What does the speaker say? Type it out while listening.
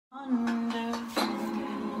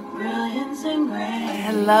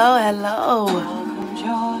Hello, hello.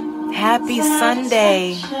 Happy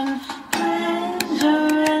Sunday.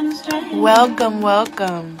 Welcome,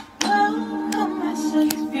 welcome.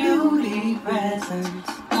 Beauty presence,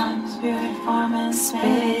 spirit form and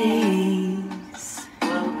space.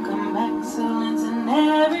 Welcome excellence in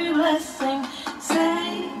every blessing,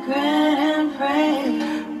 sacred and praise.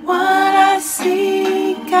 What I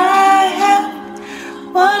seek, I have.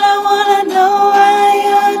 What I wanna know,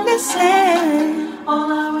 I understand.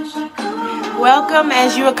 All I wish I could. Welcome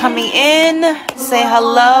as you are coming in. Say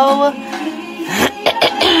hello.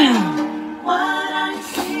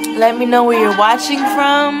 Let me know where you're watching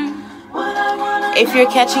from. If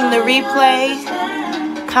you're catching the replay,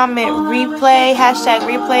 comment replay, hashtag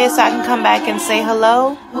replay, so I can come back and say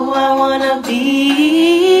hello. Who I wanna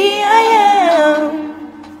be, I am.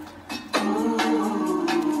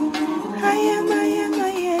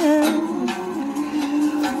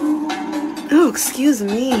 Ooh, excuse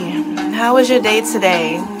me. How was your day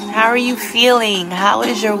today? How are you feeling? How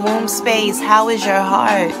is your womb space? How is your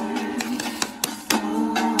heart?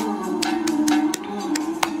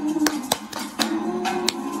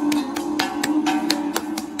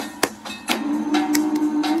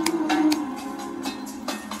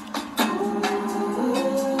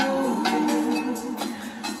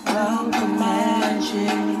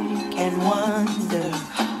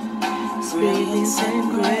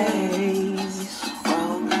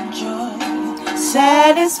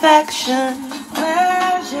 Satisfaction,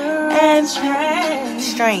 pleasure, and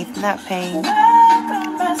strength, not pain.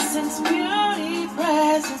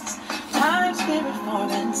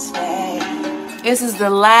 This is the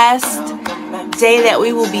last day that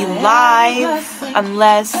we will be live,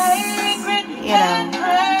 unless, you know.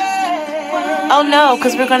 Oh no,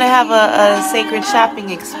 because we're going to have a sacred shopping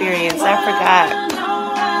experience. I forgot.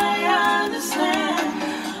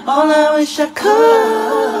 All I wish I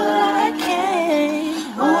could.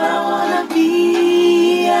 Who I wanna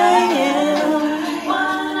be, I am.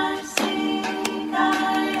 What I seek, I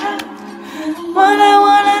have. What I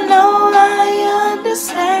wanna know, I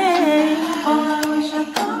understand. All I wish I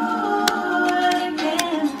could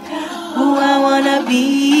again. Who I wanna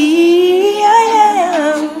be, I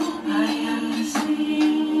am. I am the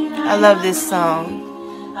seed. I love this song.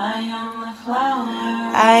 I am the flower.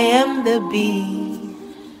 I am the bee.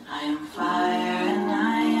 I am fire and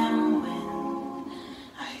I am wind.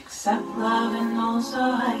 Accept love and also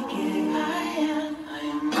I give. I am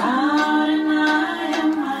loud and I am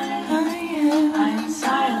mighty. I am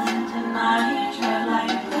silent and I tread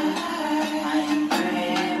lightly. I am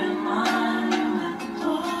brave and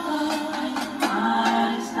monumental. I am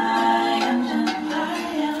modest, I am gentle. I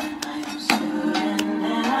am student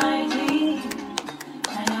and I teach. I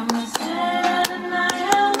am the sand and I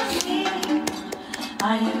am the king. I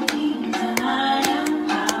am peace and I am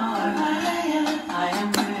power. I am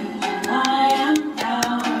bridge and I am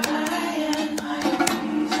tower. I am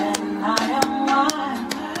peace and I am wine.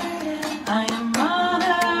 I am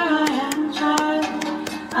mother, I am child.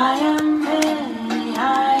 I am many, I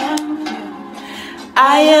am few. I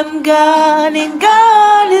am God and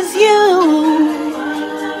God is you.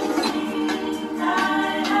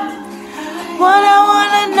 What I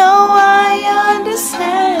wanna know, I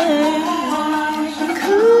understand.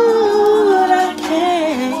 Could I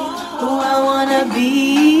can. Who I wanna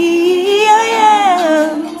be, I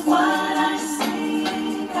am. What I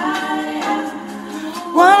seek, I have.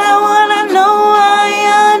 What I wanna know, I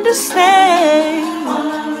understand.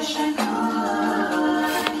 All I wish I could.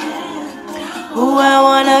 Who I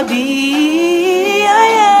wanna be, I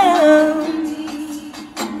am.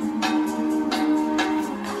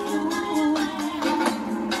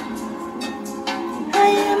 I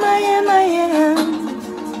am, I am, I am.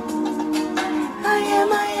 I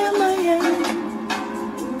am, I am, I am.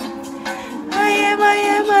 I am, I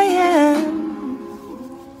am, I am.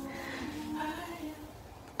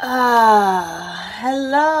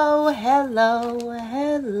 Hello, hello,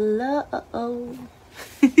 hello.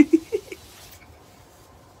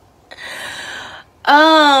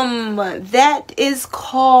 That is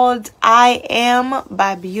called I Am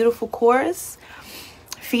by Beautiful Chorus,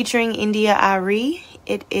 featuring India Ari.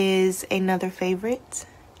 It is another favorite.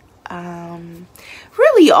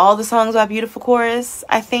 Really all the songs by Beautiful Chorus,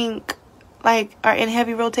 I think, like, are in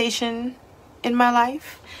heavy rotation in my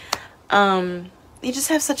life. They just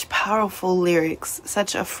have such powerful lyrics,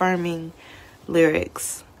 such affirming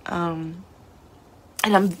lyrics. And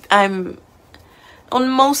I'm on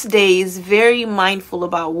most days very mindful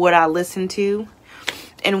about what I listen to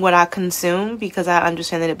and what I consume, because I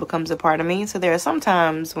understand that it becomes a part of me. So there are some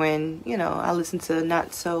times when, you know, I listen to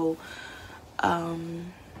not so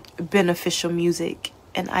beneficial music,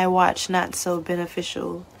 and I watch not so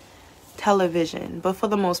beneficial television. But for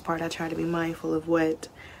the most part, I try to be mindful of what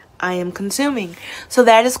I am consuming. So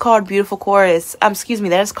that is called Beautiful Chorus.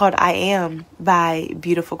 That is called I Am by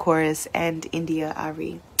Beautiful Chorus and India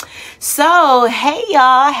Ari. So, hey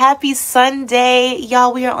y'all, happy Sunday.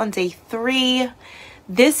 Y'all, we are on day 3.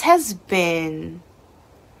 This has been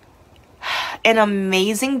an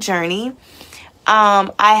amazing journey.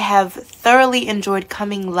 I have thoroughly enjoyed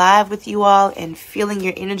coming live with you all and feeling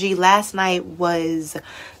your energy. Last night was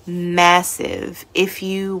massive. If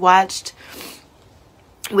you watched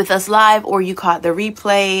with us live or you caught the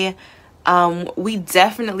replay, we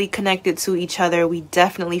definitely connected to each other. We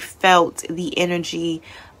definitely felt the energy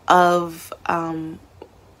of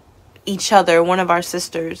each other, one of our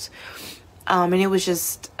sisters, and it was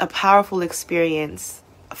just a powerful experience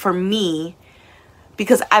for me,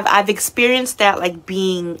 because I've experienced that, like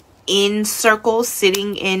being in circles,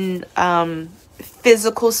 sitting in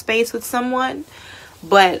physical space with someone,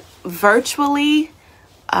 but virtually,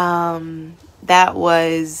 that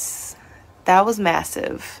was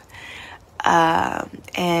massive.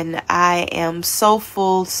 And I am so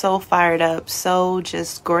full, so fired up, so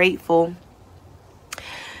just grateful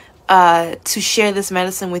to share this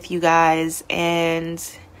medicine with you guys. And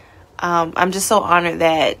I'm just so honored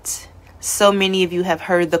that so many of you have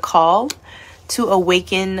heard the call to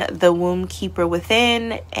awaken the womb keeper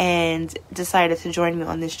within and decided to join me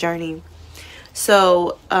on this journey.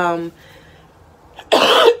 So,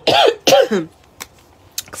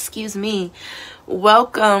 excuse me.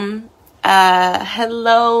 Welcome.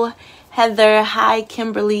 Hello, Heather. Hi,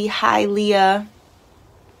 Kimberly. Hi, Leah.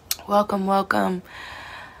 Welcome, welcome.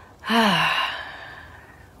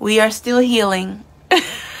 We are still healing.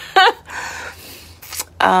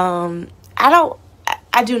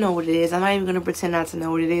 I do know what it is. I'm not even going to pretend not to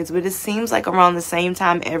know what it is, but it seems like around the same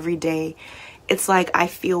time every day, it's like I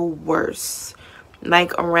feel worse.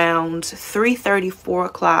 Like around 3:30, 4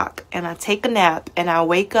 o'clock, and I take a nap and I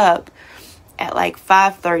wake up at like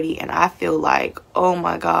 5:30 and I feel like, oh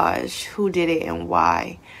my gosh, who did it and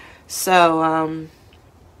why? So,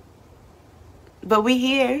 but we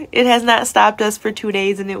here. It has not stopped us for 2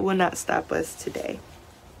 days, and it will not stop us today.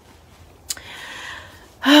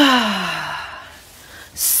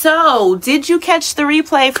 So, did you catch the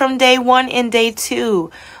replay from day 1 and day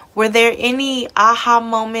 2? Were there any aha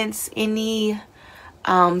moments, any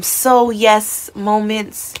so yes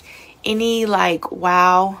moments, any like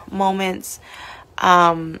wow moments?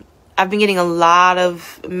 I've been getting a lot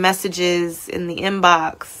of messages in the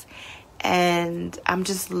inbox, and I'm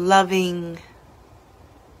just loving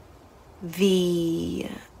the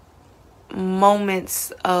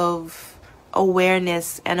moments of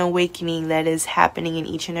awareness and awakening that is happening in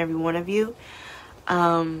each and every one of you.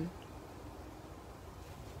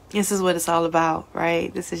 This is what it's all about,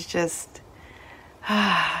 right? This is just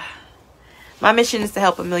my mission is to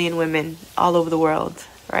help 1 million women all over the world,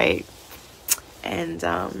 right? And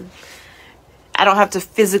I don't have to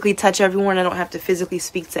physically touch everyone. I don't have to physically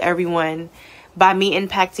speak to everyone. By me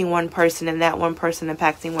impacting one person and that one person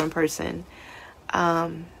impacting one person,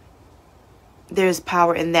 there's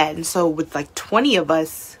power in that. And so with like 20 of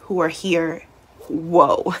us who are here,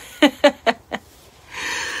 whoa.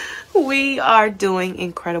 We are doing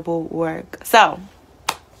incredible work. So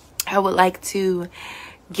I would like to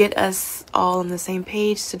get us all on the same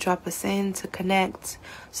page, to drop us in, to connect,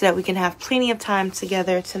 so that we can have plenty of time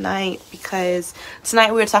together tonight, because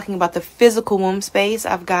tonight we're talking about the physical womb space.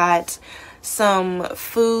 I've got some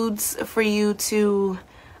foods for you to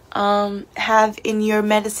have in your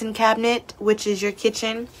medicine cabinet, which is your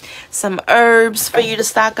kitchen, some herbs for you to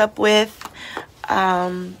stock up with.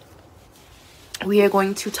 We are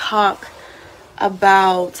going to talk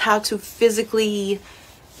about how to physically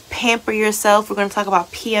pamper yourself. We're going to talk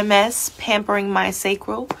about PMS, pampering my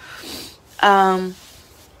sacral.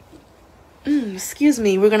 Excuse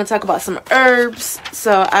me. We're going to talk about some herbs.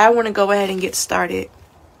 So I want to go ahead and get started.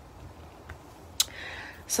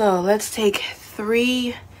 So let's take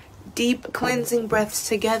 3 deep cleansing breaths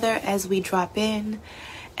together as we drop in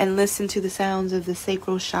and listen to the sounds of the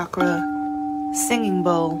sacral chakra singing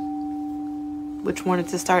bowl, which wanted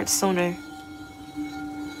to start sooner.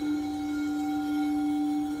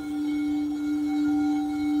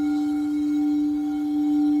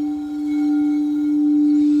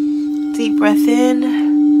 Deep breath in.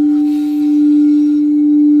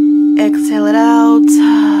 Exhale it out.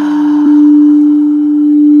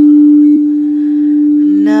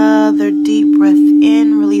 Another deep breath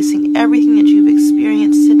in, releasing everything that you've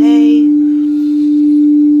experienced today.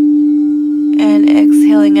 And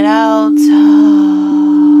exhaling it out.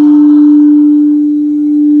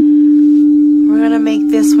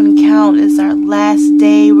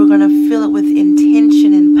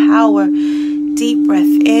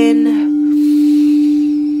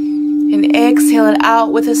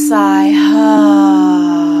 with a sigh.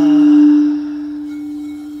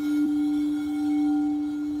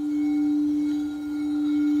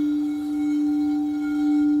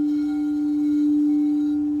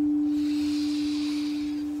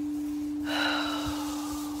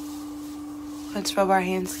 Let's rub our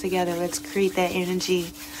hands together. Let's create that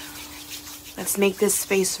energy. Let's make this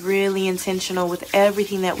space really intentional with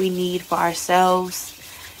everything that we need for ourselves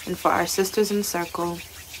and for our sisters in circle.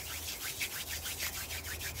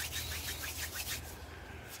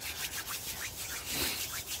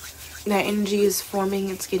 That energy is forming.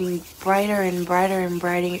 It's getting brighter and brighter and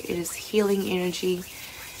brighter. It is healing energy.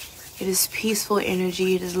 It is peaceful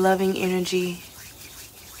energy. It is loving energy.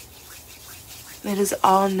 It is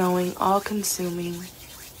all-knowing, all-consuming.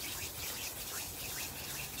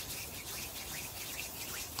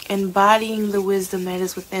 Embodying the wisdom that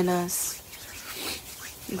is within us.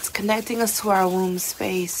 It's connecting us to our womb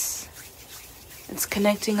space. It's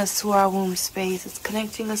connecting us to our womb space. It's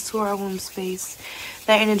connecting us to our womb space.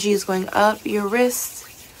 That energy is going up your wrist,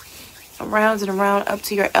 around and around, up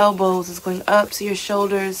to your elbows. It's going up to your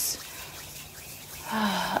shoulders,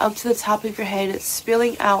 up to the top of your head. It's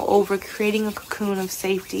spilling out over, creating a cocoon of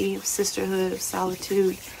safety, of sisterhood, of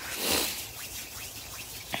solitude.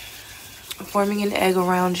 Forming an egg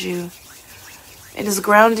around you. It is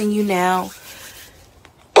grounding you now.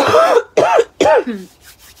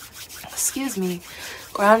 Excuse me.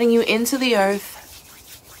 Grounding you into the earth.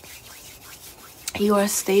 You are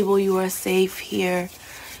stable. You are safe here.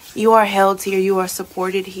 You are held here. You are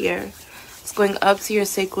supported here. It's going up to your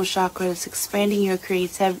sacral chakra. It's expanding your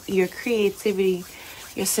creativity,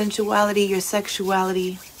 your sensuality, your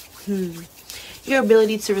sexuality, your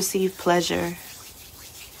ability to receive pleasure,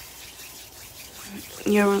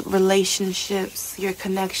 your relationships, your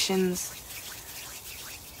connections.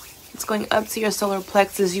 It's going up to your solar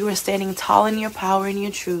plexus. You are standing tall in your power and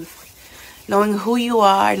your truth, knowing who you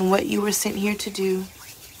are and what you were sent here to do.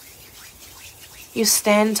 You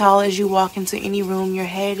stand tall as you walk into any room. Your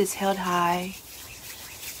head is held high.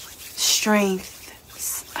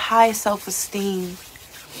 Strength, high self-esteem,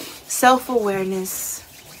 self-awareness,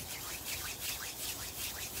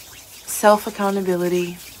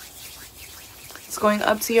 self-accountability. It's going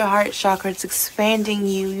up to your heart chakra. It's expanding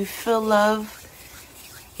you. You feel love.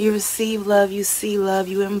 You receive love. You see love.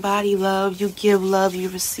 You embody love. You give love. You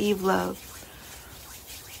receive love.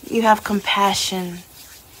 You have compassion.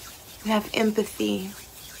 You have empathy.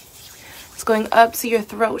 It's going up to your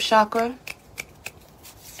throat chakra.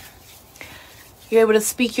 You're able to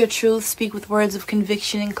speak your truth. Speak with words of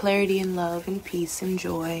conviction and clarity and love and peace and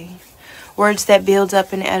joy. Words that build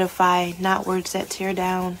up and edify, not words that tear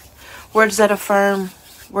down. Words that affirm,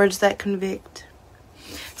 words that convict.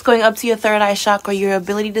 It's going up to your third eye chakra, your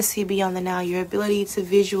ability to see beyond the now, your ability to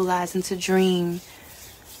visualize and to dream,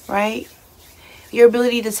 right? Your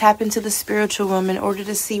ability to tap into the spiritual realm in order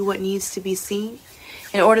to see what needs to be seen,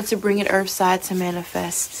 in order to bring it earthside to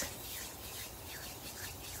manifest.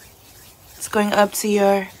 It's going up to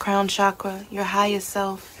your crown chakra, your highest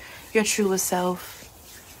self, your truest self.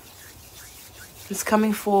 It's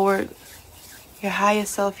coming forward. Your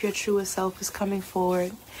highest self, your truest self is coming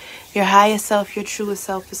forward. Your highest self, your truest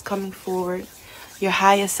self is coming forward. Your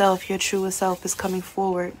highest self, your truest self is coming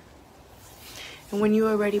forward. And when you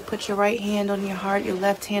are ready, put your right hand on your heart, your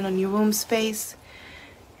left hand on your womb space,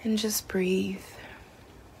 and just breathe.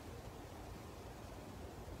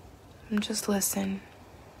 And just listen.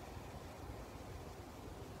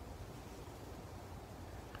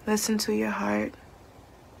 Listen to your heart.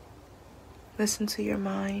 Listen to your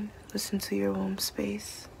mind. Listen to your womb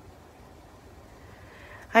space.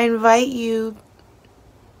 I invite you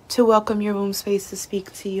to welcome your womb space to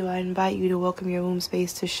speak to you. I invite you to welcome your womb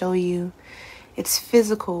space to show you its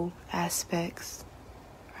physical aspects,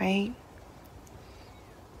 right?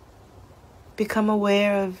 Become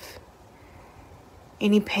aware of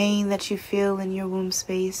any pain that you feel in your womb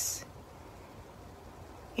space,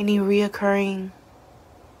 any reoccurring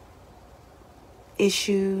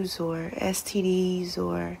issues or STDs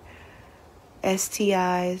or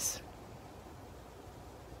STIs.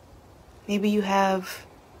 Maybe you have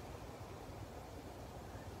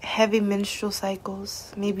heavy menstrual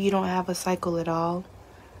cycles. Maybe you don't have a cycle at all.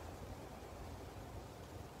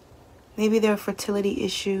 Maybe there are fertility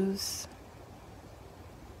issues.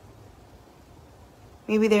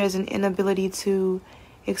 Maybe there is an inability to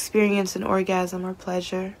experience an orgasm or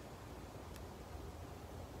pleasure.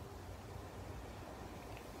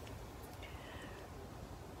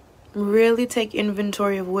 Really take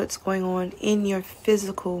inventory of what's going on in your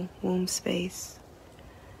physical womb space.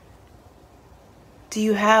 Do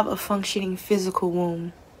you have a functioning physical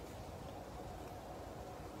womb?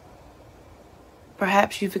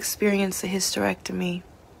 Perhaps you've experienced a hysterectomy.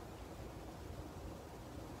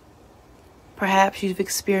 Perhaps you've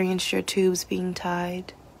experienced your tubes being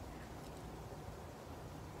tied.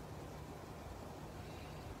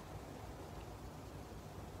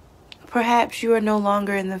 Perhaps you are no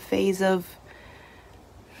longer in the phase of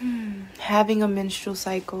having a menstrual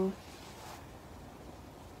cycle.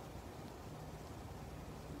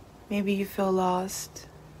 Maybe you feel lost.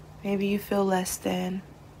 Maybe you feel less than.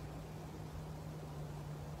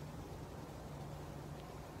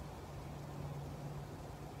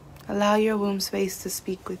 Allow your womb space to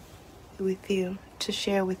speak with you, to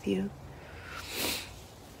share with you.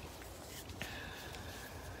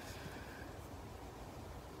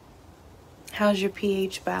 How's your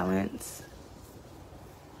pH balance?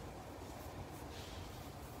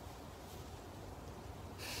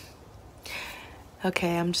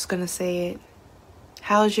 Okay, I'm just gonna say it.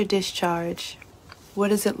 How's your discharge? What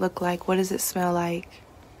does it look like? What does it smell like?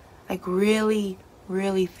 Like really,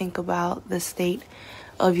 really think about the state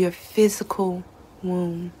of your physical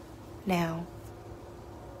womb now.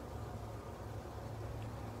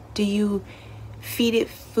 Do you feed it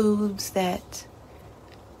foods that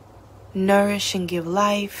nourish and give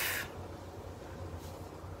life?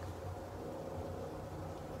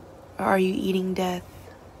 Or are you eating death?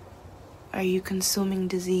 Are you consuming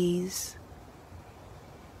disease,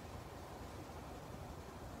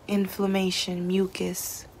 inflammation,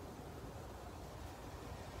 mucus?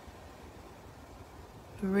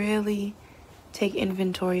 Really take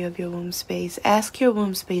inventory of your womb space. Ask your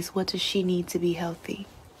womb space, what does she need to be healthy?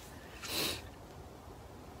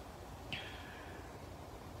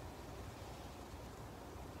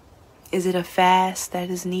 Is it a fast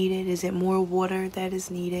that is needed? Is it more water that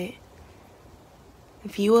is needed?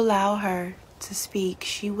 If you allow her to speak,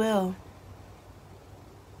 she will.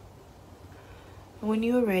 When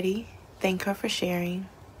you are ready, thank her for sharing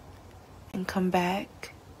and come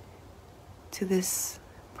back to this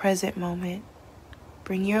present moment.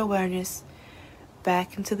 Bring your awareness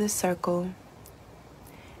back into this circle.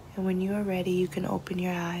 And when you are ready, you can open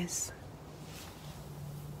your eyes.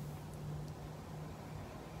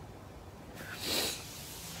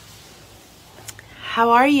 How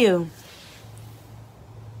are you?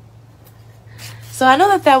 So I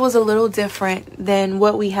know that was a little different than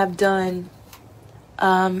what we have done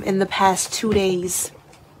in the past 2 days.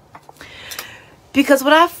 Because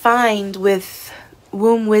what I find with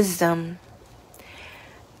womb wisdom,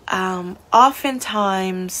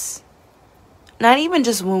 oftentimes, not even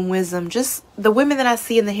just womb wisdom, just the women that I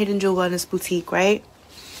see in the Hidden Jewel Wellness Boutique, right?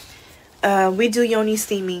 We do yoni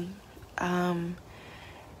steaming.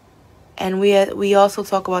 And we also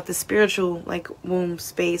talk about the spiritual, like, womb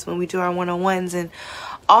space when we do our one-on-ones. And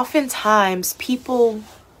oftentimes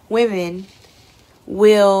women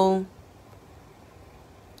will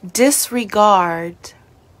disregard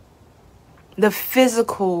the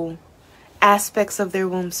physical aspects of their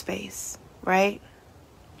womb space, right?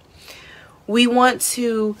 We want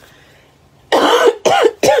to,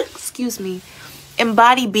 excuse me,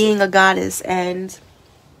 embody being a goddess, and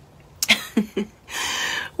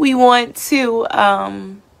we want to,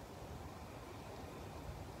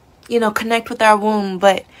 connect with our womb,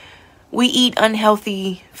 but we eat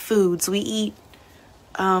unhealthy foods. We eat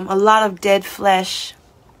a lot of dead flesh.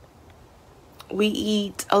 We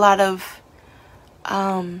eat a lot of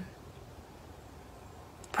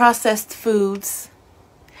processed foods.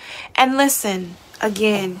 And listen,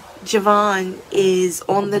 again, Javon is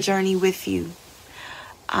on the journey with you.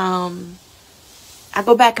 I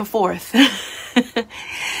go back and forth.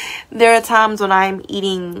 There are times when I'm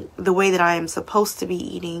eating the way that I am supposed to be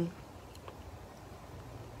eating.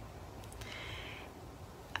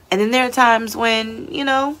 And then there are times when,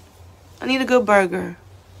 I need a good burger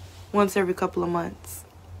once every couple of months.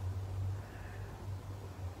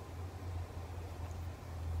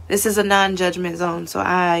 This is a non-judgment zone, so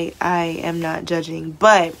I am not judging.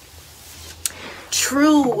 But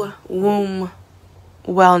true womb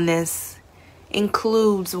wellness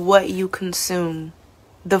includes what you consume,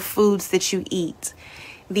 the foods that you eat,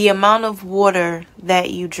 the amount of water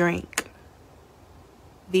that you drink,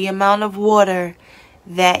 the amount of water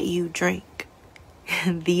that you drink,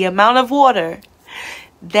 the amount of water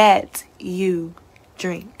that you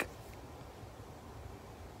drink.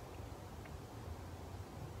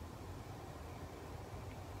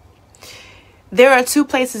 There are 2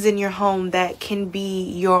 places in your home that can be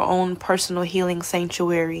your own personal healing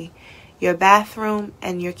sanctuary: your bathroom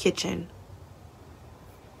and your kitchen.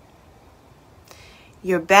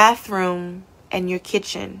 Your bathroom and your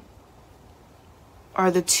kitchen are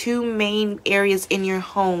the 2 main areas in your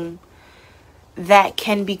home that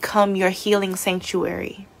can become your healing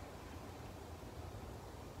sanctuary.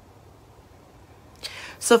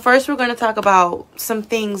 So first we're going to talk about some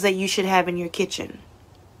things that you should have in your kitchen.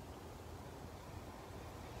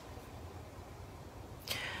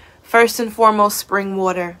 First and foremost, spring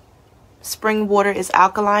water. Spring water is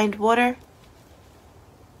alkaline water.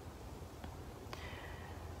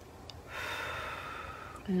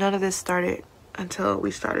 None of this started until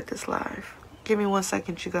we started this live. Give me 1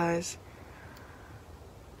 second, you guys.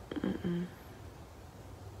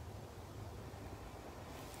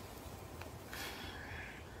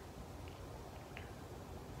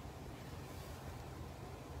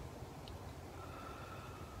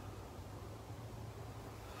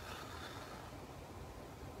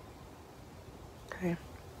 Okay.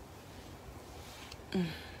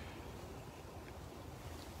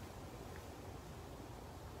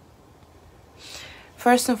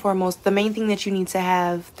 First and foremost, the main thing that you need to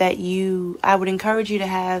have, that I would encourage you to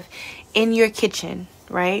have in your kitchen,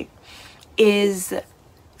 right, is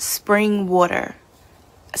spring water.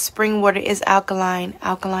 Spring water is alkaline.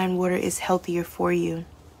 Alkaline water is healthier for you.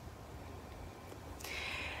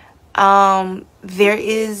 There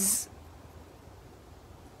is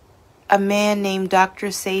a man named Dr.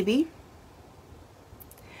 Sebi.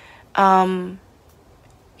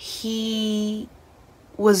 He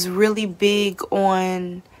was really big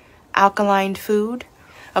on alkaline food.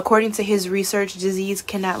 According to his research, disease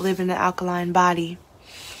cannot live in an alkaline body.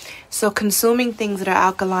 So consuming things that are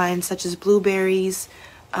alkaline, such as blueberries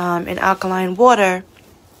and alkaline water,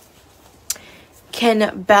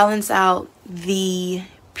 can balance out the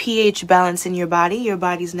pH balance in your body, your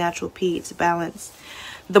body's natural pH balance.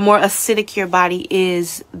 The more acidic your body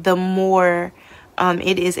is, the more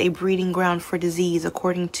it is a breeding ground for disease,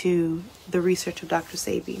 according to the research of Dr.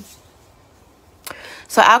 Sebi.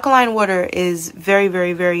 So alkaline water is very,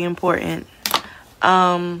 very, very important.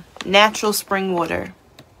 Natural spring water.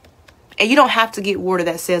 And you don't have to get water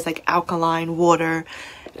that says like alkaline water.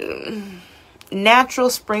 Natural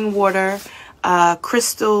spring water,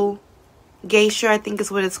 Crystal Geisha, I think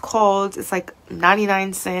is what it's called. It's like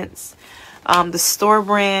 99 cents. The store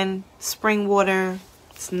brand spring water,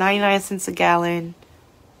 it's 99 cents a gallon.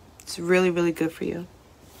 It's really, really good for you.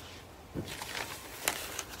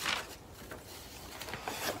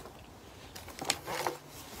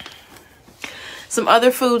 Some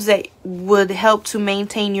other foods that would help to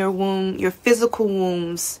maintain your womb, your physical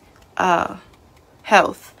womb's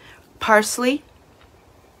health. Parsley,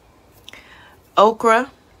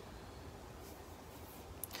 okra,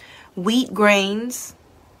 wheat grains,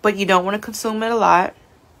 but you don't want to consume it a lot.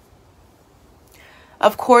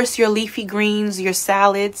 Of course, your leafy greens, your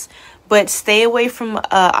salads, but stay away from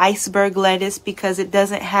iceberg lettuce because it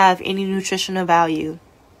doesn't have any nutritional value.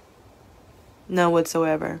 None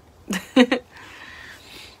whatsoever.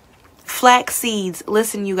 Flax seeds.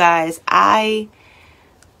 Listen, you guys, I,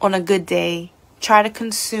 on a good day, try to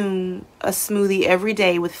consume a smoothie every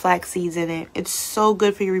day with flax seeds in it. It's so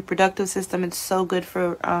good for your reproductive system. It's so good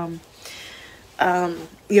for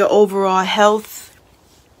your overall health.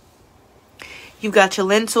 You got your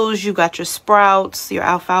lentils, you got your sprouts, your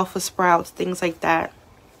alfalfa sprouts, things like that.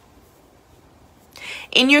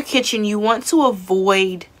 In your kitchen, you want to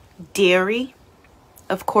avoid dairy.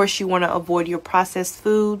 Of course, you want to avoid your processed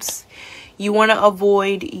foods. You want to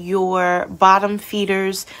avoid your bottom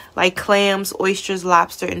feeders like clams, oysters,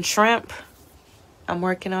 lobster, and shrimp. I'm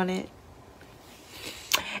working on it.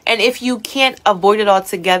 And if you can't avoid it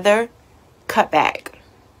altogether, cut back.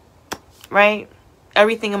 Right?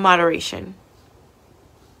 Everything in moderation.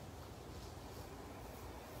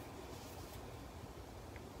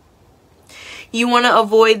 You want to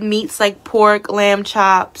avoid meats like pork, lamb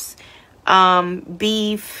chops,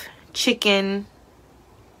 beef, chicken.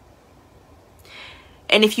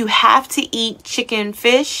 And if you have to eat chicken,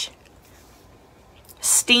 fish,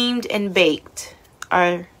 steamed and baked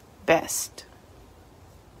are best.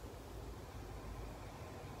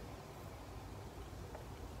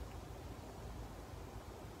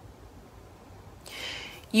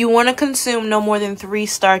 You want to consume no more than 3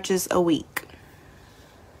 starches a week.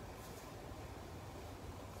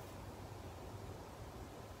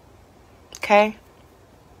 Okay?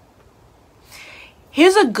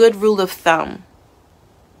 Here's a good rule of thumb.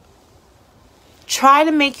 Try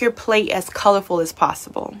to make your plate as colorful as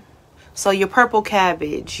possible. So your purple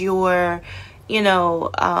cabbage, your,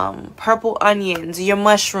 purple onions, your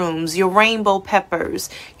mushrooms, your rainbow peppers,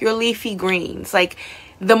 your leafy greens. Like,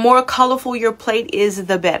 the more colorful your plate is,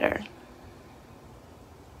 the better.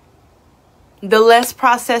 The less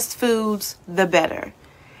processed foods, the better.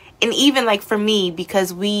 And even like for me,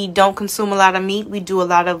 because we don't consume a lot of meat, we do a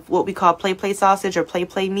lot of what we call play sausage or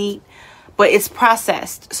play meat, but it's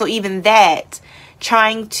processed. So even that,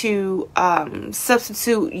 trying to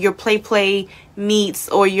substitute your play meats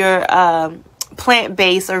or your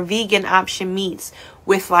plant-based or vegan option meats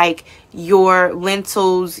with like your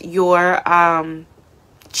lentils, your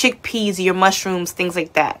chickpeas, your mushrooms, things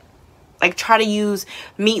like that. Like try to use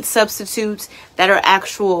meat substitutes that are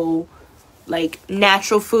actual like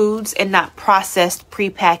natural foods and not processed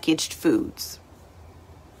prepackaged foods.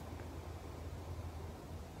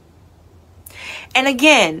 And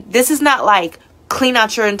again, this is not like clean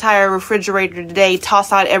out your entire refrigerator today,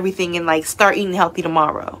 toss out everything, and like start eating healthy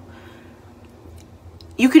tomorrow.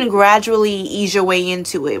 You can gradually ease your way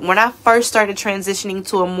into it. When I first started transitioning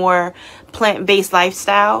to a more plant-based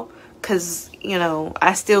lifestyle, because, you know,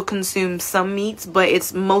 I still consume some meats, but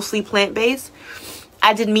it's mostly plant-based,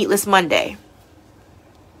 I did Meatless Monday.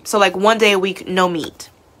 So like 1 day a week, no meat.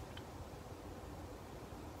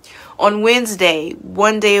 On Wednesday,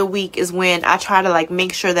 1 day a week is when I try to like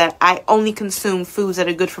make sure that I only consume foods that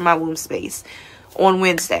are good for my womb space on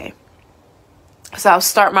Wednesday. So I'll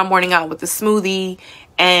start my morning out with a smoothie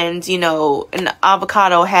and, you know, an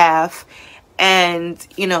avocado half, and,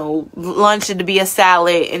 you know, lunch it'll be a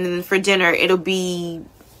salad, and then for dinner it'll be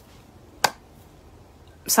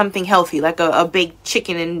something healthy like a baked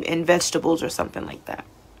chicken and vegetables or something like that,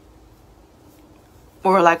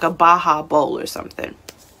 or like a Baja bowl or something.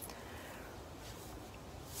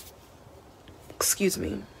 Excuse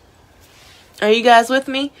me. Are you guys with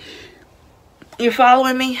me? You're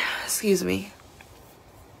following me? Excuse me.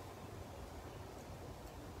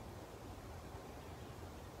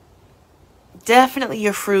 Definitely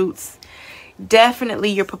your fruits.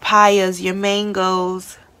 Definitely your papayas, your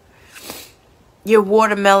mangoes, your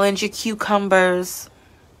watermelons, your cucumbers.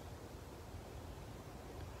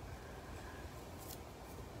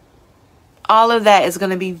 All of that is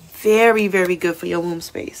going to be very, very good for your womb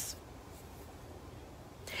space.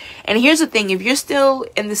 And here's the thing, if you're still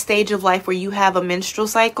in the stage of life where you have a menstrual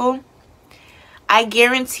cycle, I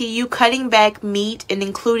guarantee you cutting back meat and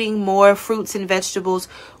including more fruits and vegetables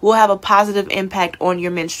will have a positive impact on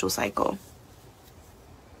your menstrual cycle.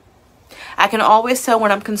 I can always tell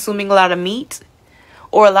when I'm consuming a lot of meat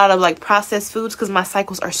or a lot of like processed foods because my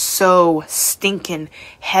cycles are so stinking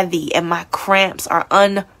heavy and my cramps are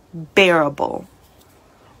unbearable.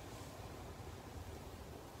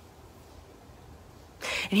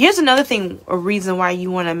 And here's another thing, a reason why you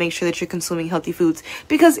want to make sure that you're consuming healthy foods,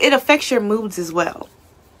 because it affects your moods as well,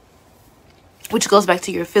 which goes back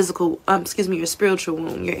to your physical, your spiritual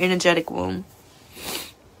womb, your energetic womb.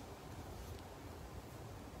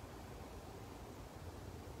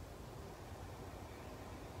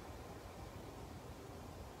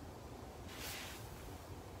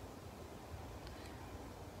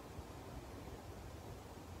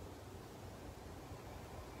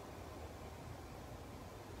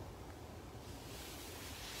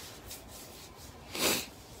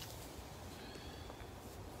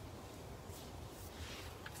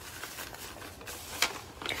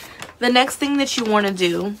 The next thing that you want to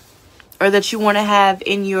do, or that you want to have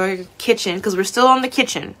in your kitchen, because we're still on the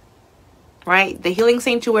kitchen, right? The healing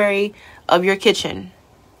sanctuary of your kitchen.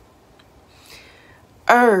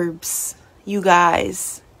 Herbs, you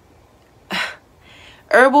guys.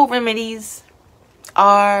 Herbal remedies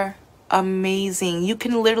are amazing. You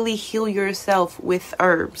can literally heal yourself with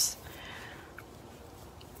herbs.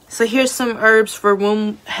 So here's some herbs for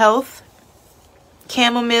womb health.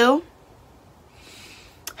 Chamomile.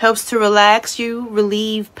 Helps to relax you,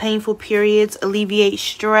 relieve painful periods, alleviate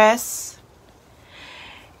stress.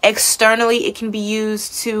 Externally, it can be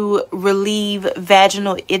used to relieve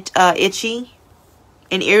vaginal itchy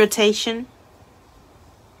and irritation.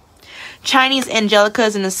 Chinese Angelica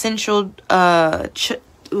is an essential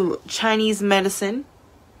Chinese medicine.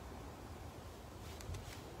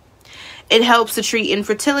 It helps to treat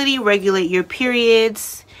infertility, regulate your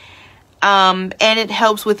periods, and it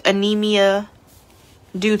helps with anemia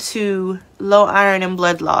due to low iron and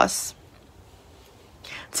blood loss.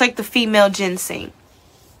 It's like the female ginseng.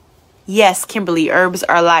 Yes, Kimberly, herbs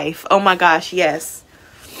are life. Oh my gosh, yes.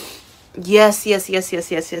 Yes, yes, yes,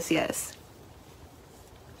 yes, yes, yes, yes.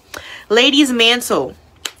 Ladies' mantle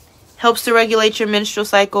helps to regulate your menstrual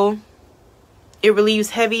cycle. It relieves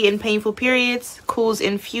heavy and painful periods, cools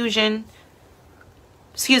infusion.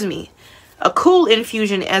 A cool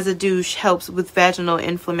infusion as a douche helps with vaginal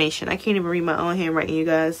inflammation. I can't even read my own handwriting, you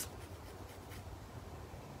guys.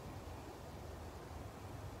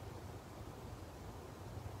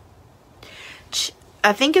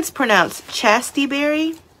 I think it's pronounced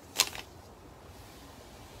chastiberry.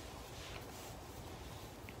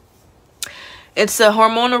 It's a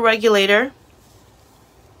hormonal regulator.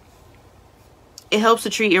 It helps to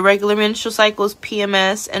treat irregular menstrual cycles,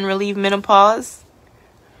 PMS, and relieve menopause.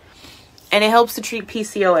 And it helps to treat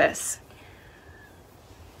PCOS.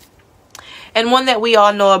 And one that we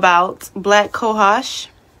all know about, black cohosh.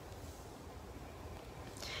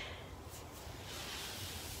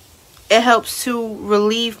 It helps to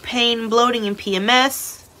relieve pain, bloating, and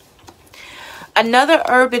PMS. Another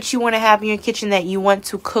herb that you want to have in your kitchen that you want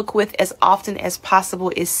to cook with as often as possible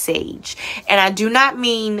is sage. And I do not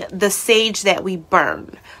mean the sage that we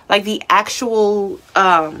burn. Like the actual,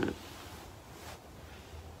 can't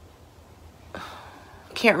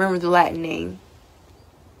remember the Latin name.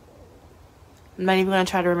 I'm not even going to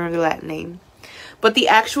try to remember the Latin name. But the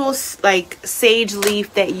actual, like, sage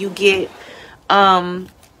leaf that you get in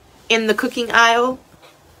the cooking aisle.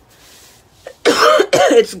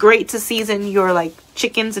 It's great to season your, like,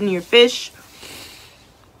 chickens and your fish.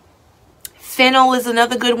 Fennel is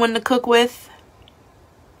another good one to cook with.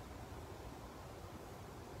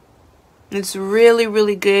 It's really,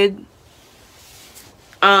 really good.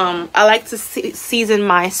 I like to season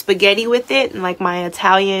my spaghetti with it, and like my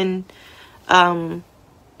Italian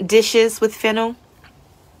dishes with fennel.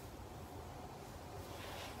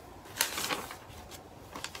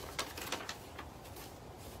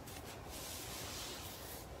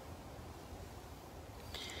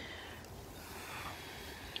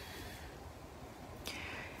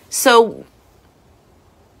 So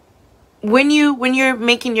when you're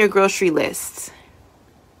making your grocery list,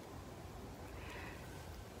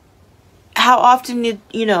 how often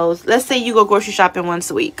you know, let's say you go grocery shopping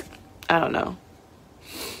once a week. I don't know.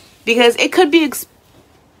 Because it could be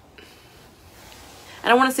I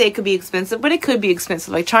don't want to say it could be expensive, but it could be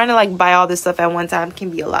expensive. Like trying to like buy all this stuff at one time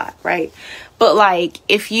can be a lot, right? But like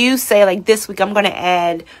if you say like this week I'm going to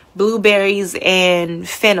add blueberries and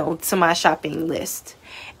fennel to my shopping list.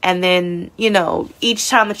 And then, you know, each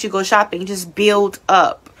time that you go shopping, just build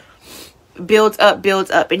up. And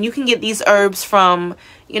you can get these herbs from,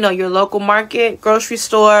 you know, your local market, grocery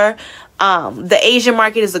store. The Asian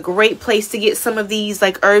market is a great place to get some of these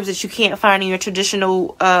like herbs that you can't find in your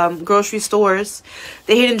traditional grocery stores.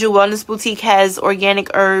 The Hidden Jewel Wellness Boutique has organic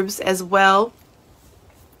herbs as well.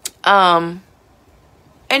 And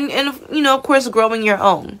you know, of course, growing your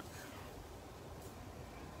own.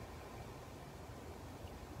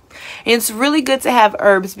 And it's really good to have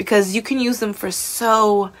herbs because you can use them for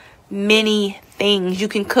so many things. You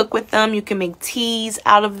can cook with them. You can make teas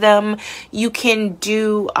out of them. You can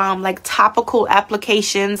do like topical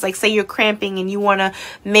applications. Like say you're cramping and you want to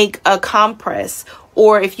make a compress.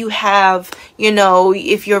 Or if you have, you know,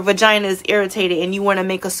 if your vagina is irritated and you want to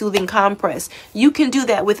make a soothing compress, you can do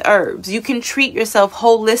that with herbs. You can treat yourself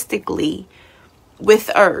holistically with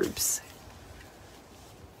herbs.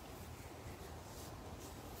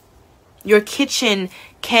 Your kitchen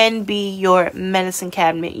can be your medicine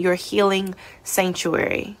cabinet, your healing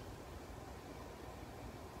sanctuary.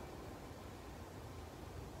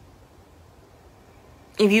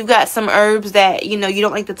 If you've got some herbs that, you know, you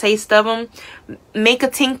don't like the taste of them, make a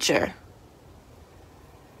tincture.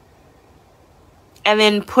 And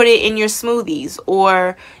then put it in your smoothies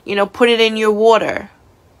or, you know, put it in your water.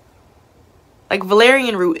 Like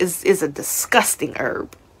valerian root is a disgusting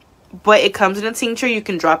herb. But it comes in a tincture. You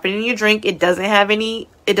can drop it in your drink. It doesn't have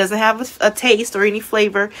a taste or any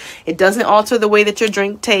flavor. It doesn't alter the way that your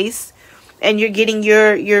drink tastes. And you're getting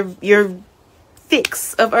your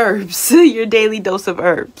fix of herbs, your daily dose of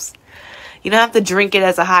herbs. You don't have to drink it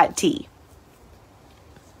as a hot tea.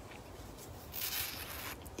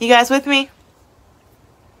 You guys with me?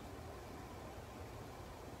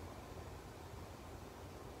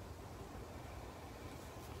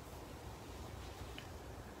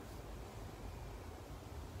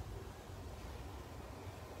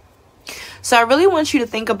 So I really want you to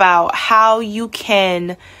think about how you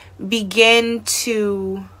can begin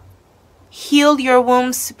to heal your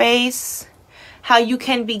womb space, how you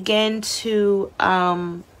can begin to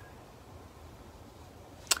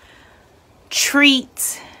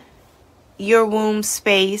treat your womb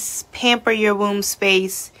space, pamper your womb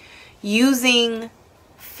space using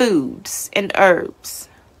foods and herbs.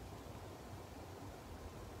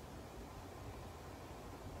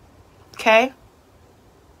 Okay?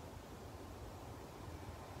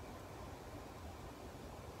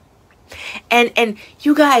 And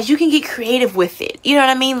you guys, you can get creative with it. You know what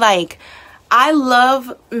I mean? Like, I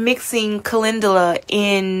love mixing calendula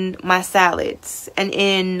in my salads and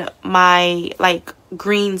in my, like,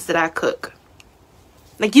 greens that I cook.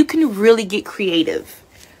 Like, you can really get creative.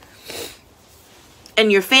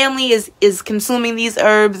 and your family is consuming these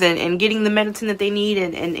herbs and getting the medicine that they need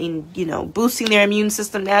and you know, boosting their immune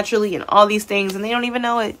system naturally and all these things, and they don't even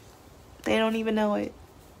know it. They don't even know it.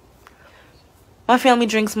 My family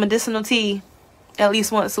drinks medicinal tea at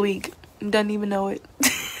least once a week. Doesn't even know it.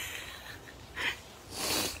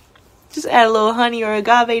 Just add a little honey or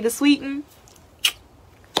agave to sweeten.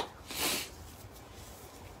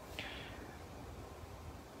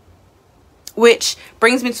 Which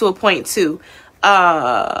brings me to a point too.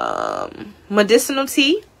 Medicinal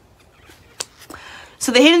tea.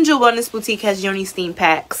 So the Hidden Jewel Wellness Boutique has yoni steam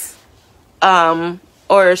packs.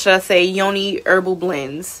 Or should I say yoni herbal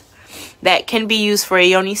blends that can be used for a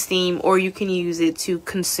yoni steam, or you can use it to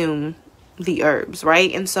consume the herbs,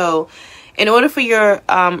 right? And so in order for your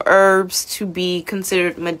herbs to be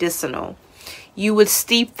considered medicinal, you would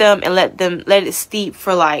steep them and let it steep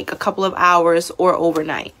for like a couple of hours or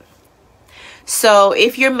overnight. So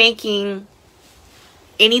if you're making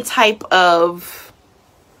any type of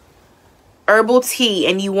herbal tea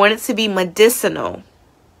and you want it to be medicinal,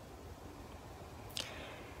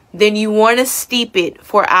 then you want to steep it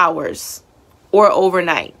for hours or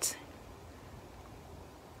overnight.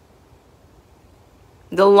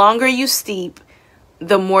 The longer you steep,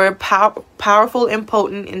 the more powerful and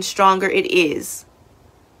potent and stronger it is.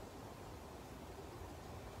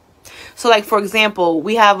 So like, for example,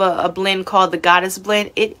 we have a blend called the Goddess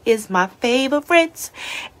Blend. It is my favorite,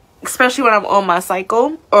 especially when I'm on my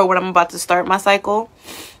cycle or when I'm about to start my cycle.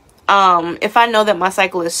 If I know that my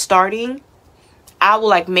cycle is starting, I will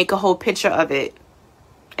like make a whole pitcher of it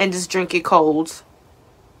and just drink it cold.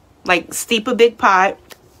 Like steep a big pot,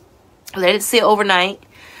 let it sit overnight.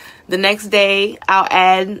 The next day I'll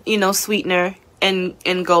add, you know, sweetener and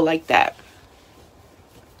go like that.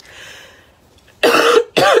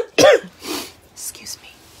 Excuse me.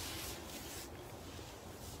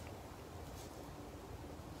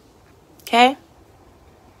 Okay?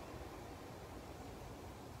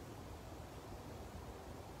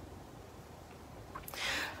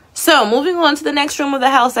 So, moving on to the next room of the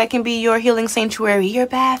house that can be your healing sanctuary, your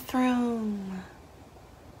bathroom.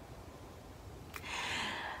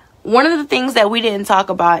 One of the things that we didn't talk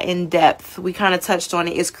about in depth, we kind of touched on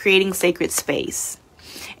it, is creating sacred space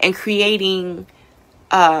and creating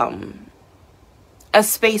a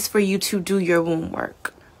space for you to do your womb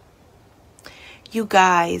work. You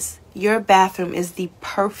guys, your bathroom is the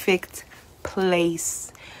perfect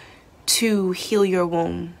place to heal your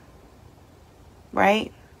womb,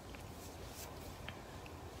 right?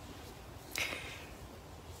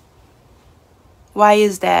 Why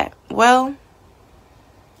is that? Well,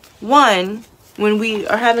 one, when we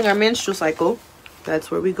are having our menstrual cycle,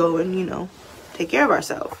 that's where we go and, you know, take care of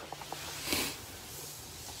ourselves.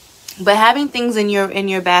 But having things in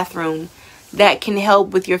your bathroom that can help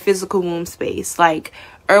with your physical womb space, like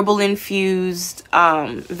herbal infused,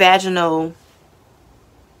 vaginal,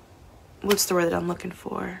 what's the word that I'm looking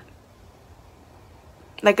for?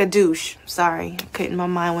 Like a douche. Sorry, my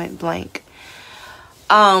mind went blank.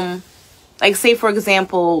 Like, say, for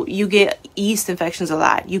example, you get yeast infections a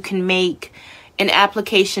lot. You can make an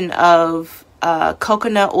application of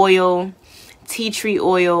coconut oil, tea tree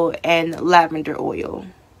oil, and lavender oil.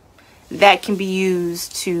 That can be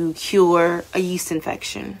used to cure a yeast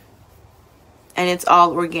infection. And it's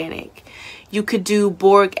all organic. You could do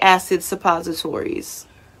boric acid suppositories.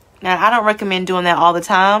 Now, I don't recommend doing that all the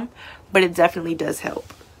time, but it definitely does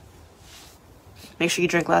help. Make sure you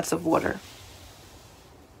drink lots of water.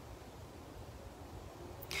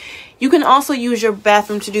 You can also use your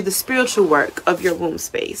bathroom to do the spiritual work of your womb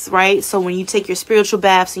space, right? So when you take your spiritual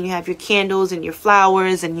baths and you have your candles and your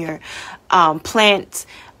flowers and your plant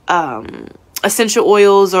essential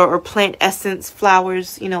oils or plant essence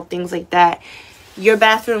flowers, you know, things like that, your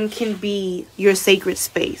bathroom can be your sacred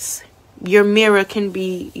space. Your mirror can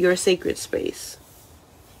be your sacred space.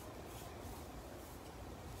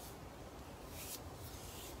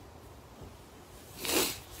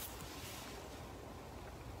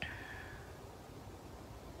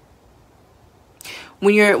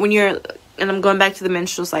 When you're, and I'm going back to the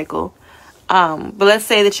menstrual cycle, but let's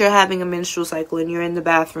say that you're having a menstrual cycle and you're in the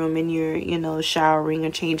bathroom and you're, you know, showering or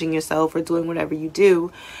changing yourself or doing whatever you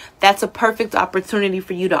do, that's a perfect opportunity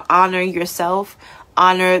for you to honor yourself,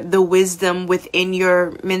 honor the wisdom within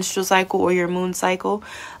your menstrual cycle or your moon cycle.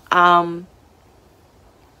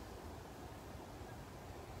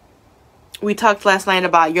 We talked last night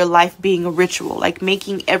about your life being a ritual, like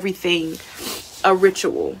making everything a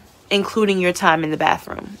ritual. Including your time in the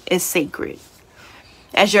bathroom is sacred.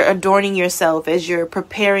 As you're adorning yourself, as you're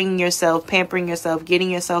preparing yourself, pampering yourself, getting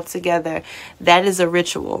yourself together, that is a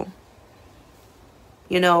ritual.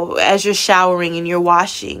 you know, as you're showering and you're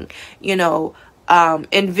washing, you know,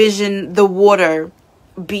 envision the water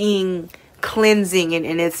being cleansing,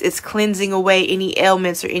 and it's cleansing away any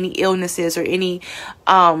ailments or any illnesses or any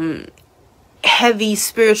heavy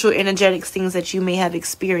spiritual energetic things that you may have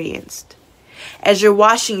experienced. As you're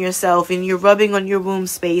washing yourself and you're rubbing on your womb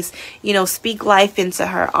space, you know, speak life into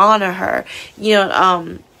her, honor her, you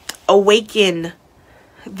know, awaken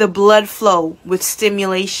the blood flow with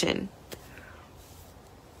stimulation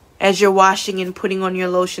as you're washing and putting on your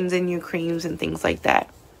lotions and your creams and things like that.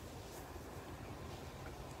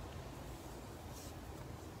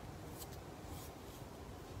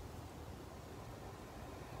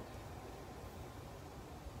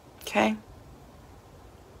 Okay.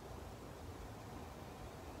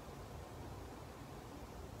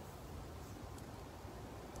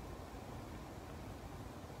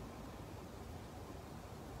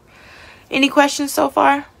 Any questions so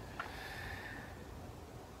far?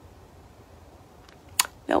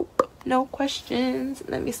 Nope. No questions.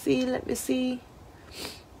 Let me see. Let me see.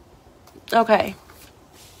 Okay.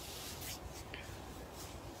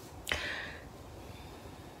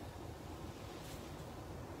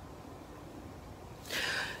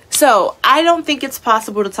 So, I don't think it's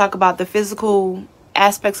possible to talk about the physical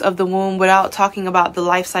aspects of the womb without talking about the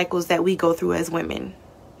life cycles that we go through as women.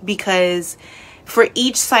 Because for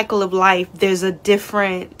each cycle of life, there's a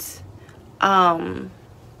different, come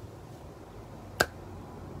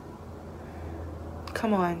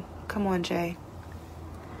on, Jay.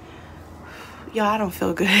 Y'all, I don't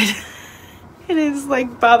feel good. It is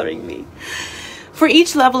like bothering me. For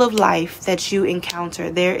each level of life that you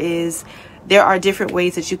encounter, there are different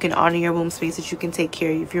ways that you can honor your womb space, that you can take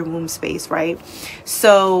care of your womb space, right?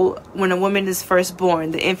 So when a woman is first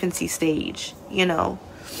born, the infancy stage, you know,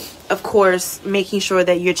 of course, making sure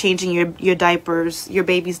that you're changing your diapers, your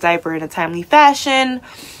baby's diaper in a timely fashion,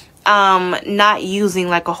 not using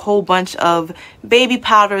like a whole bunch of baby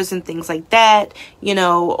powders and things like that, you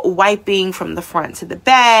know, wiping from the front to the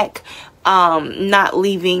back, not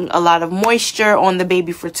leaving a lot of moisture on the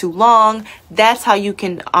baby for too long. That's how you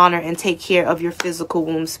can honor and take care of your physical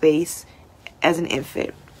womb space as an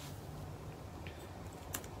infant.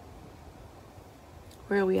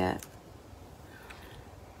 Where are we at?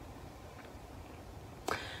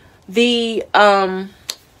 The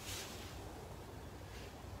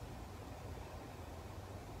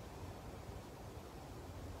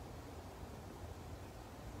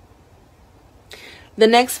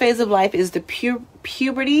next phase of life is the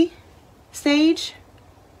puberty stage.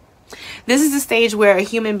 This is the stage where a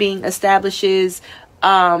human being establishes,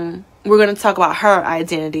 we're going to talk about her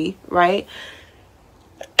identity, right?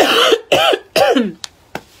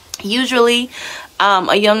 Usually,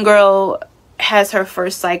 a young girl has her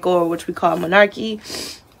first cycle, or which we call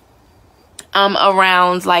menarche,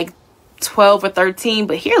 around like 12 or 13.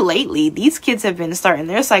 But here lately, these kids have been starting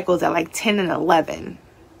their cycles at like 10 and 11.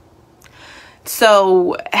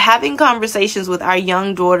 So having conversations with our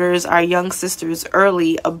young daughters, our young sisters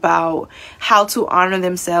early about how to honor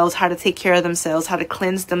themselves, how to take care of themselves, how to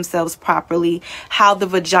cleanse themselves properly, how the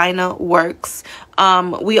vagina works.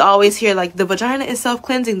 We always hear like the vagina is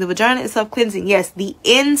self-cleansing, the vagina is self-cleansing. Yes, the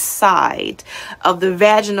inside of the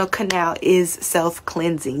vaginal canal is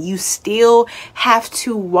self-cleansing. You still have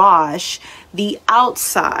to wash the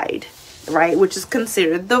outside, right, which is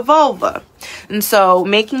considered the vulva. And so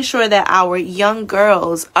making sure that our young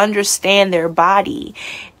girls understand their body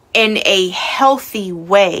in a healthy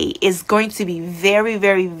way is going to be very,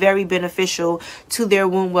 very, very beneficial to their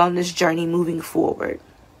womb wellness journey moving forward.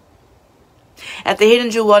 At the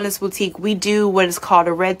Hidden Jewel Wellness Boutique, we do what is called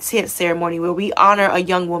a red tent ceremony, where we honor a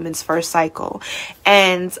young woman's first cycle.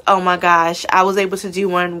 And oh my gosh, I was able to do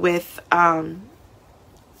one with my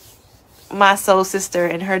soul sister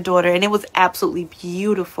and her daughter, and it was absolutely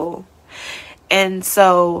beautiful. And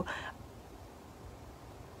so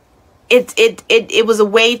it was a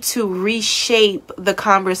way to reshape the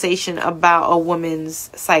conversation about a woman's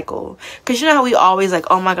cycle. Because you know how we always like,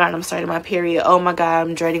 oh my God, I'm starting my period. Oh my God,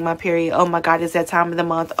 I'm dreading my period. Oh my God, it's that time of the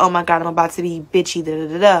month. Oh my God, I'm about to be bitchy, da da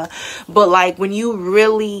da da. But like when you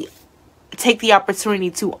really take the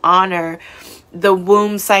opportunity to honor the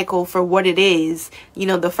womb cycle for what it is, you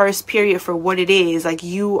know, the first period for what it is, like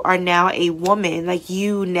you are now a woman, like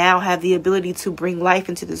you now have the ability to bring life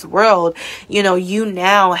into this world. You know, you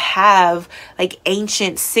now have like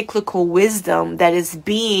ancient cyclical wisdom that is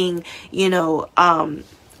being, you know,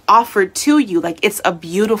 offered to you. Like it's a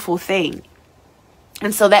beautiful thing.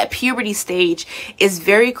 And so that puberty stage is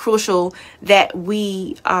very crucial that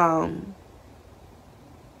we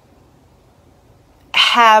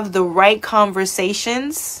have the right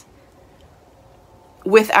conversations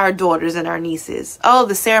with our daughters and our nieces. Oh,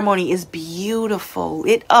 the ceremony is beautiful.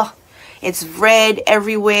 It's red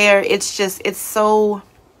everywhere. It's so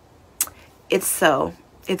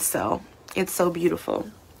beautiful.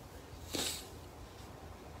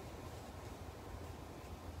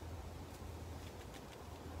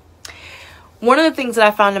 One of the things that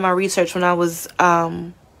I found in my research when I was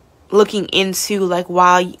looking into like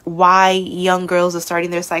why young girls are starting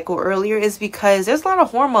their cycle earlier is because there's a lot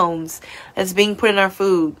of hormones that's being put in our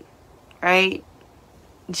food, right?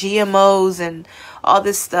 GMOs and all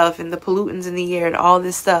this stuff, and the pollutants in the air and all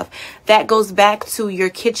this stuff. That goes back to your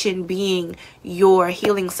kitchen being your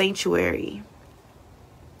healing sanctuary.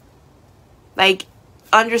 Like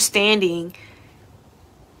understanding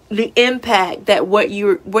the impact that what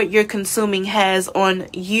you're consuming has on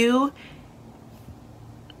you,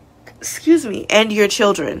 and your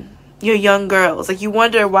children, your young girls. Like you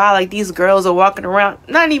wonder why like these girls are walking around,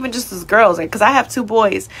 not even just as girls, like, because I have 2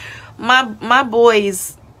 boys. My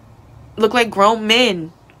boys look like grown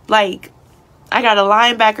men. Like I got a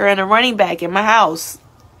linebacker and a running back in my house,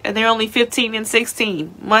 and they're only 15 and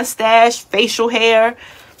 16. Mustache, facial hair,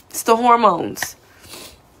 it's the hormones.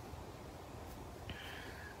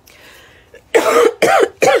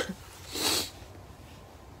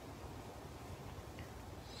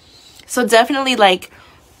 So definitely like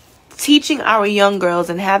teaching our young girls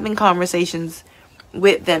and having conversations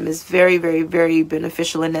with them is very, very, very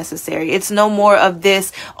beneficial and necessary. It's no more of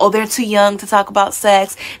this, oh, they're too young to talk about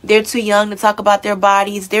sex. They're too young to talk about their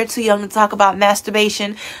bodies. They're too young to talk about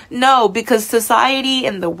masturbation. No, because society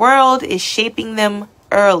and the world is shaping them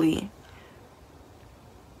early.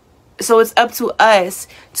 So it's up to us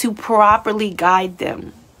to properly guide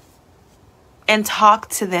them and talk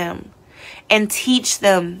to them and teach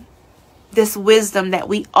them this wisdom that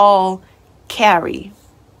we all carry.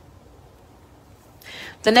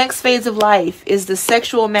 The next phase of life is the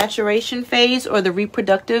sexual maturation phase, or the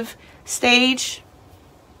reproductive stage.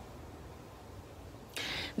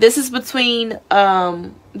 This is between,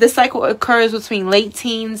 this cycle occurs between late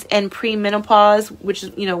teens and premenopause, which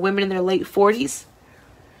is, women in their late 40s.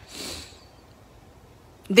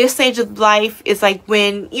 This stage of life is like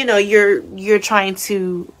when, you're trying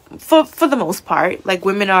to, for the most part, like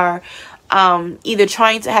women are either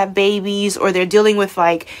trying to have babies, or they're dealing with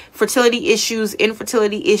like fertility issues,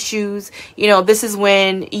 infertility issues. This is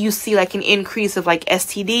when you see like an increase of like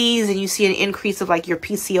STDs, and you see an increase of like your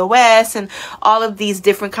PCOS and all of these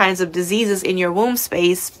different kinds of diseases in your womb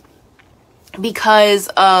space because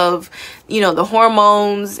of, the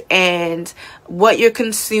hormones and what you're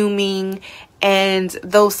consuming and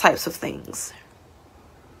those types of things.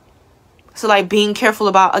 So like being careful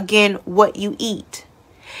about, again, what you eat.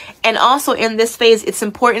 And also in this phase, it's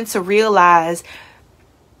important to realize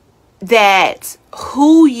that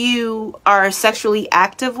who you are sexually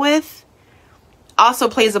active with also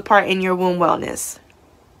plays a part in your womb wellness.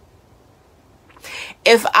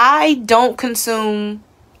 If I don't consume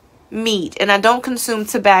meat, and I don't consume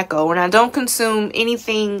tobacco, and I don't consume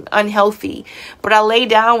anything unhealthy, but I lay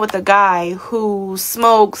down with a guy who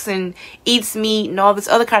smokes and eats meat and all this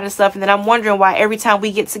other kind of stuff, and then I'm wondering why every time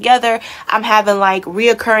we get together I'm having like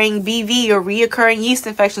reoccurring BV or reoccurring yeast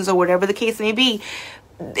infections or whatever the case may be,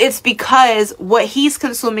 it's because what he's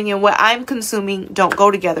consuming and what I'm consuming don't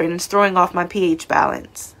go together, and it's throwing off my pH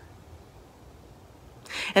balance.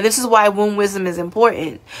 And this is why womb wisdom is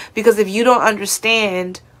important, because if you don't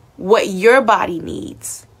understand what your body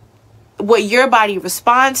needs, what your body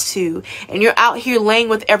responds to, and you're out here laying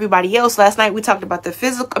with everybody else. Last night we talked about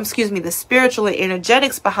the spiritual and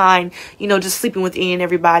energetics behind, just sleeping with any and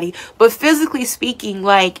everybody. But physically speaking,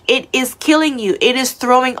 like, it is killing you. It is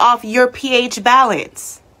throwing off your pH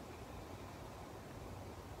balance.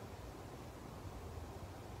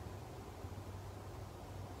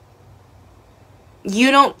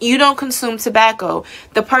 You don't consume tobacco.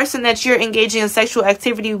 The person that you're engaging in sexual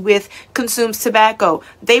activity with consumes tobacco.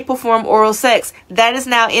 They perform oral sex. That is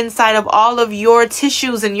now inside of all of your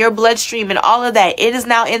tissues and your bloodstream and all of that. It is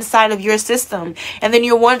now inside of your system. And then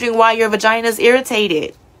you're wondering why your vagina is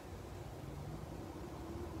irritated.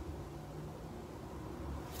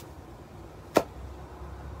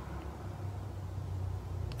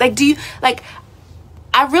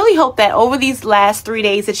 I really hope that over these last 3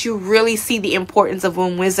 days that you really see the importance of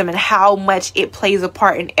womb wisdom and how much it plays a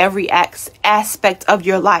part in every aspect of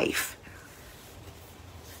your life.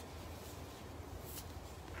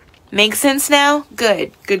 Make sense now?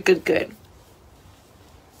 Good.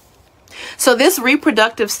 So this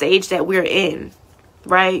reproductive stage that we're in,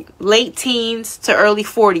 right? Late teens to early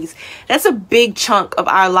 40s. That's a big chunk of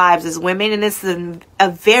our lives as women, and it's a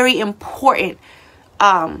very important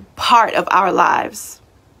part of our lives.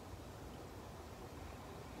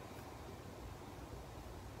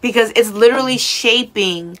 because it's literally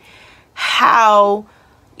shaping how,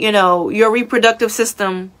 you know, your reproductive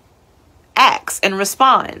system acts and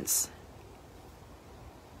responds.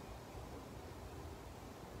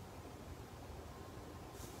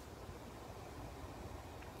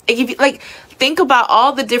 If you, like, think about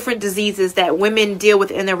all the different diseases that women deal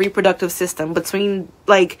with in their reproductive system between,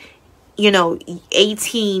 like, you know,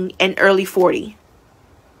 18 and early 40.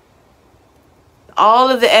 All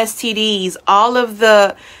of the STDs, all of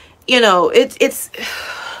the, you know, it's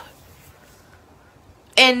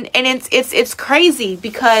crazy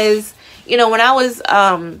because, you know, when I was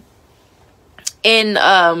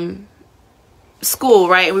in school,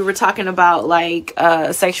 right, and we were talking about like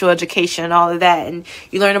sexual education and all of that, and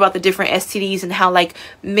you learn about the different STDs and how like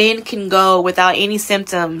men can go without any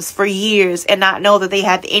symptoms for years and not know that they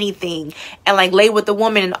have anything, and like lay with the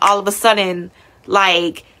woman, and all of a sudden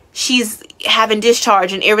like she's having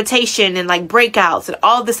discharge and irritation and like breakouts and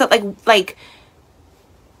all this stuff. Like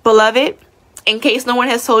beloved, in case no one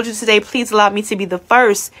has told you today, please allow me to be the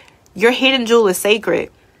first. Your hidden jewel is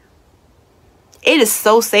sacred. It is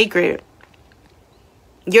so sacred.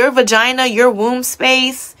 Your vagina, your womb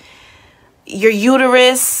space, your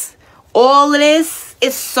uterus, all of this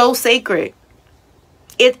is so sacred.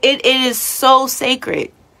 It is so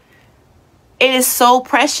sacred. It is so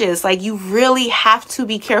precious. Like, you really have to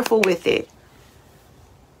be careful with it.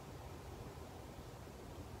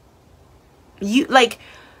 You, like,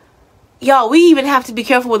 y'all, we even have to be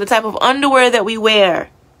careful with the type of underwear that we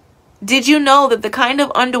wear. Did you know that the kind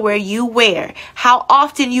of underwear you wear, how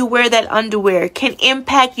often you wear that underwear, can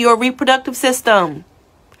impact your reproductive system?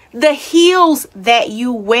 The heels that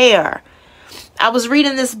you wear. I was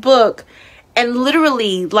reading this book, and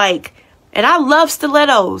literally, like, and I love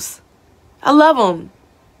stilettos. I love them.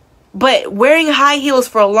 But wearing high heels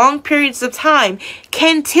for long periods of time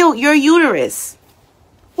can tilt your uterus.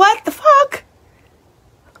 What the fuck?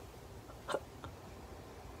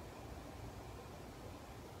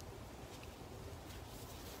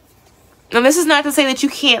 And this is not to say that you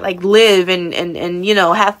can't like live and you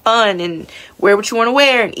know, have fun and wear what you want to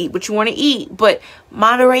wear and eat what you want to eat, but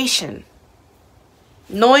moderation.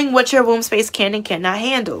 Knowing what your womb space can and cannot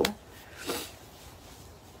handle.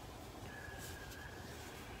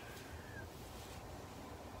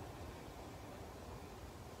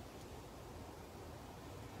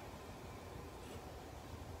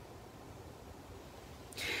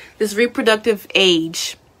 This reproductive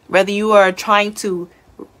age, whether you are trying to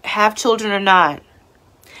have children or not,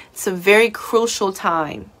 it's a very crucial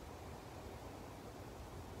time.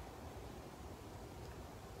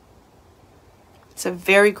 It's a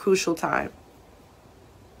very crucial time.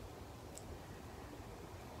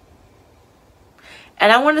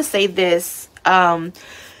 And I want to say this,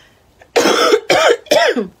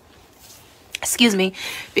 excuse me,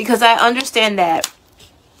 because I understand that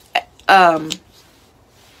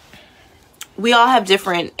we all have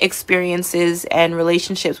different experiences and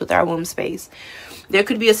relationships with our womb space. There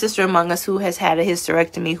could be a sister among us who has had a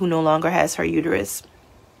hysterectomy who no longer has her uterus.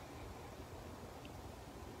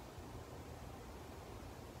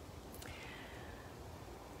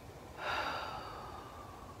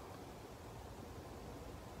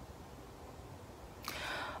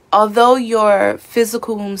 Although your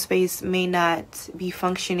physical womb space may not be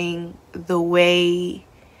functioning the way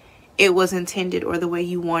it was intended or the way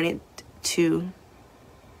you want it to,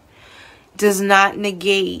 does not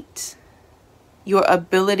negate your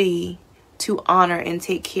ability to honor and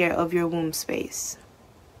take care of your womb space.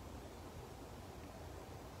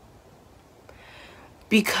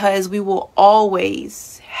 Because we will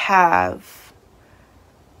always have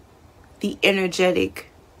the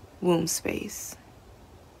energetic womb space.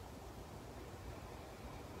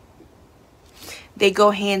 They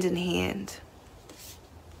go hand in hand.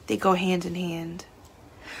 They go hand in hand.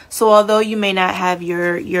 So although you may not have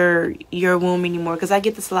your womb anymore, because I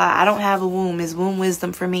get this a lot, I don't have a womb. Is womb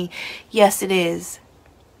wisdom for me? Yes, it is.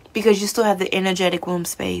 Because you still have the energetic womb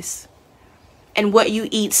space. And what you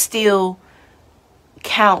eat still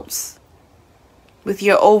counts with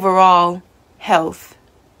your overall health.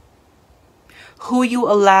 Who you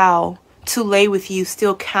allow to lay with you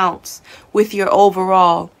still counts with your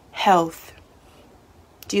overall health.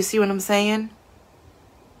 Do you see what I'm saying?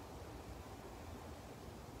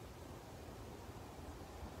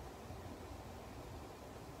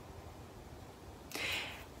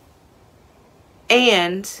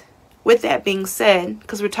 And with that being said,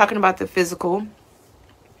 because we're talking about the physical,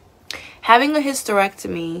 having a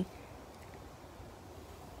hysterectomy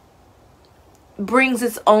brings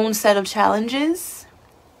its own set of challenges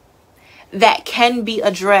that can be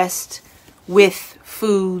addressed with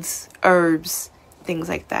foods, herbs, things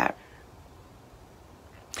like that.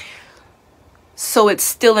 So it's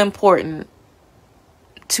still important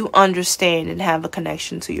to understand and have a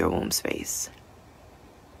connection to your womb space.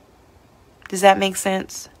 Does that make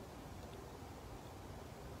sense?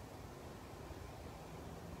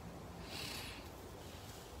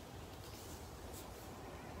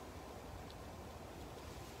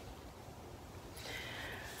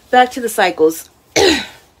 Back to the cycles.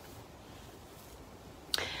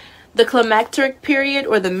 The climacteric period,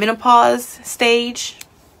 or the menopause stage,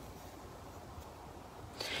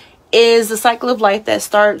 is the cycle of life that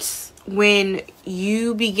starts when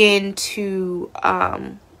you begin to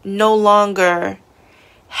no longer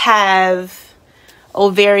have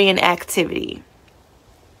ovarian activity.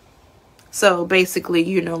 So basically,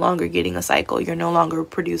 you're no longer getting a cycle. You're no longer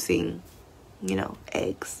producing,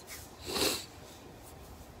 eggs.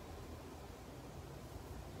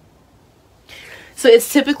 So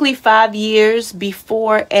it's typically 5 years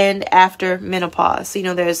before and after menopause.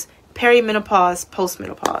 So, there's perimenopause,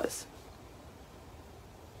 postmenopause.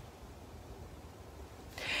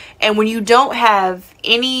 And when you don't have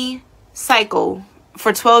any cycle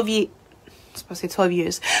for 12 years,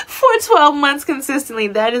 for 12 months consistently,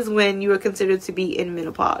 that is when you are considered to be in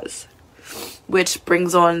menopause, which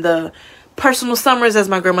brings on the personal summers, as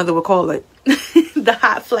my grandmother would call it, the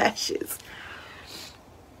hot flashes.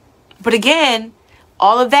 But again,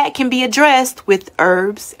 all of that can be addressed with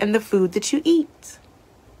herbs and the food that you eat.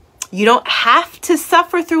 You don't have to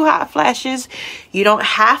suffer through hot flashes. You don't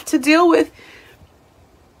have to deal with,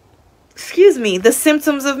 the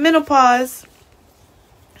symptoms of menopause.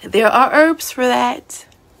 There are herbs for that.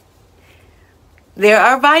 There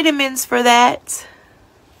are vitamins for that.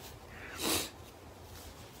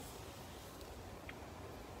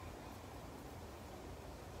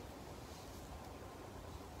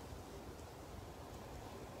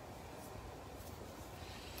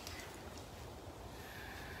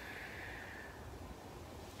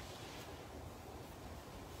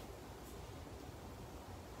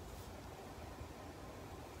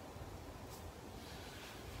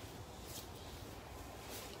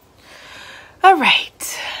 All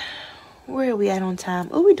right. Where are we at on time?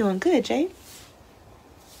 Oh, we're doing good, Jay.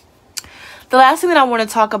 The last thing that I want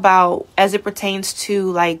to talk about as it pertains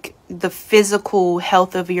to like the physical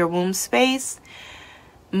health of your womb space,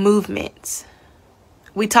 movement.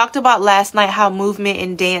 We talked about last night how movement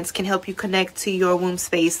and dance can help you connect to your womb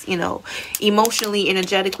space, emotionally,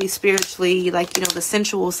 energetically, spiritually, like, the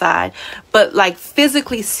sensual side. But like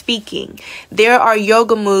physically speaking, there are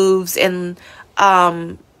yoga moves and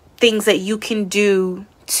things that you can do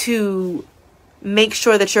to make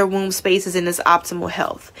sure that your womb space is in its optimal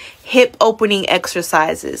health. Hip opening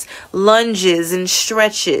exercises, lunges and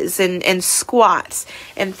stretches and squats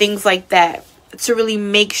and things like that, to really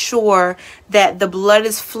make sure that the blood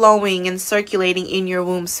is flowing and circulating in your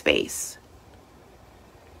womb space.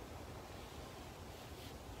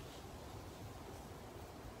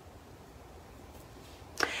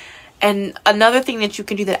 And another thing that you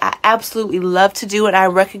can do that I absolutely love to do, and I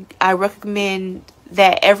recommend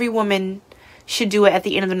that every woman should do it at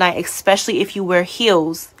the end of the night, especially if you wear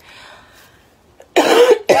heels.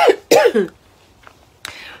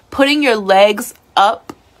 Putting your legs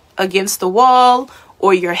up against the wall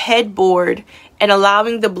or your headboard and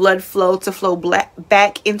allowing the blood flow to flow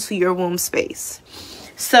back into your womb space.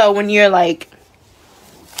 So when you're like,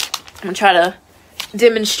 I'm gonna try to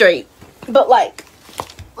demonstrate, but like,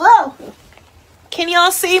 whoa, can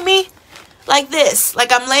y'all see me? Like this,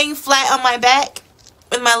 like I'm laying flat on my back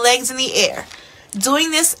with my legs in the air.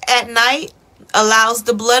 Doing this at night allows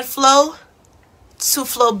the blood flow to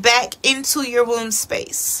flow back into your womb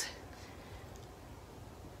space.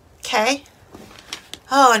 Okay?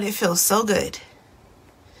 Oh, and it feels so good.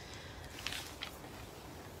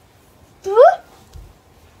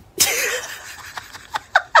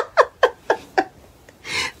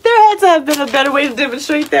 There had to have been a better way to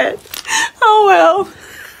demonstrate that. Oh well.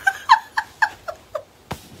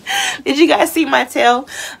 Did you guys see my tail?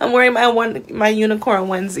 I'm wearing my unicorn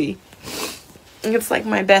onesie. It's like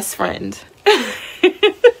my best friend.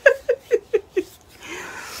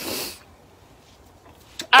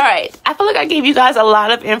 All right. I feel like I gave you guys a lot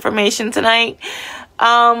of information tonight.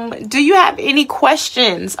 Do you have any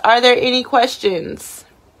questions? Are there any questions?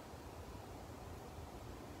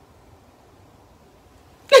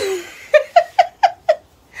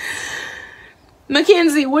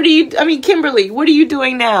 Mackenzie, Kimberly, what are you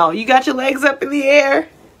doing now? You got your legs up in the air?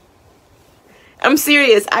 I'm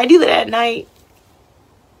serious. I do that at night.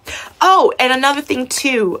 Oh, and another thing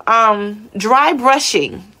too, dry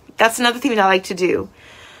brushing. That's another thing that I like to do.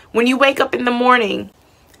 When you wake up in the morning,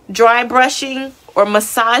 dry brushing or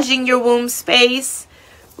massaging your womb space,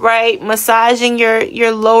 right? Massaging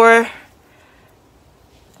your lower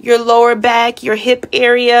back, your hip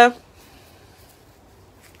area,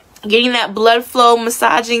 getting that blood flow,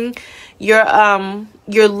 massaging your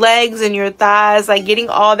legs and your thighs, like getting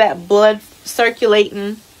all that blood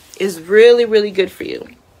circulating is really, really good for you.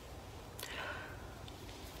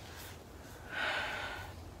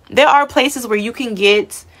 There are places where you can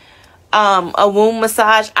get a womb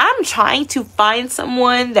massage. I'm trying to find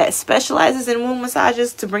someone that specializes in womb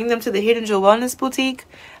massages to bring them to the Hidden Jewel Wellness Boutique.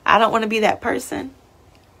 I don't want to be that person.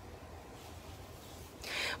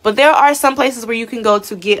 But there are some places where you can go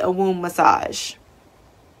to get a womb massage.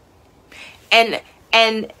 And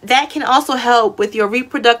that can also help with your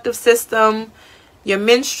reproductive system, your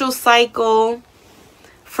menstrual cycle,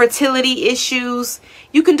 fertility issues.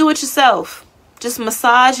 You can do it yourself. Just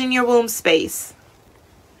massaging your womb space.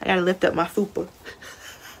 I gotta lift up my fupa.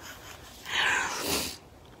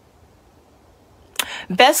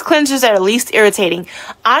 Best cleansers that are least irritating.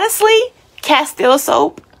 Honestly, Castile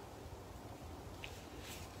soap.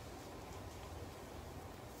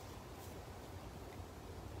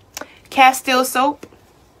 Castile soap.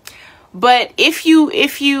 But if you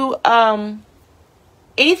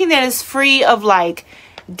anything that is free of like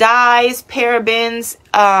dyes, parabens,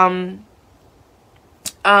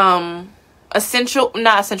 not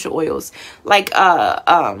essential oils, like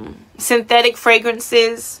synthetic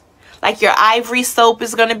fragrances, like your Ivory soap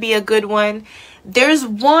is gonna be a good one. There's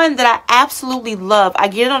one that I absolutely love. I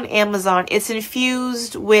get it on Amazon. It's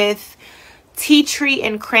infused with tea tree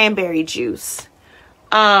and cranberry juice.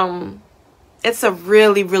 It's a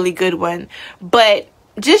really, really good one. But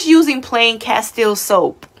just using plain Castile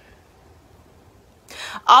soap.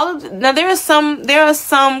 Now there are some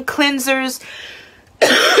cleansers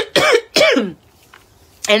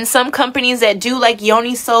and some companies that do like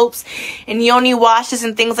yoni soaps and yoni washes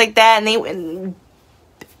and things like that, and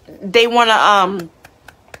they want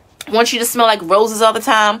you to smell like roses all the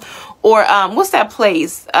time. Or what's that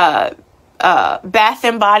place? Bath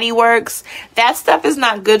and Body Works. That stuff is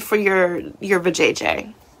not good for your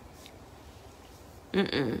vajayjay.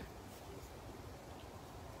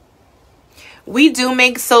 We do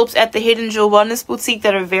make soaps at the Hidden Jewel Wellness Boutique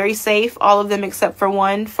that are very safe, all of them except for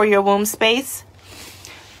one for your womb space.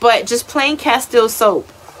 But just plain Castile soap.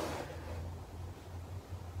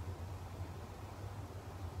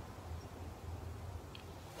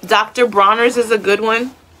 Dr. Bronner's is a good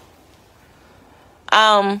one.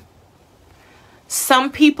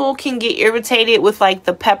 Some people can get irritated with like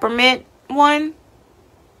the peppermint one,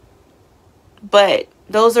 but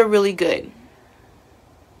those are really good.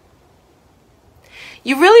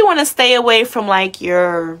 You really want to stay away from like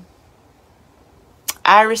your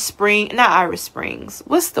Irish Spring, not Irish Springs.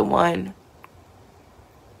 What's the one?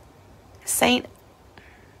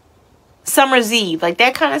 Summer's Eve, like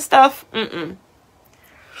that kind of stuff.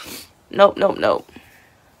 Nope.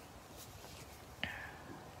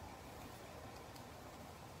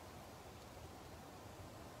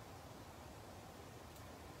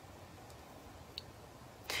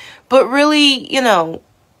 But really, you know,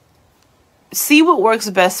 see what works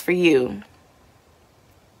best for you.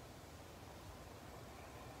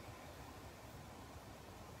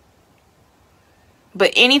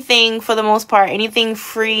 But anything, for the most part, anything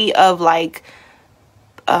free of like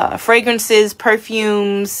fragrances,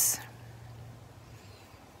 perfumes,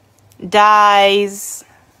 dyes,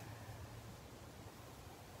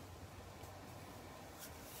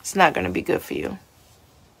 it's not going to be good for you.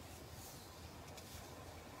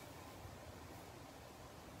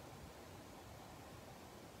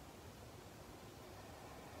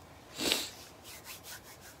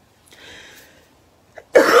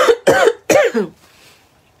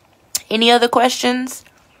 Any other questions?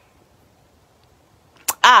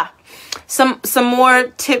 Some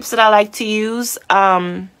more tips that I like to use.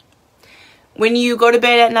 When you go to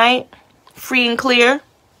bed at night, free and clear.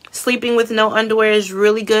 Sleeping with no underwear is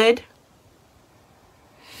really good.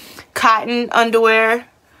 Cotton underwear,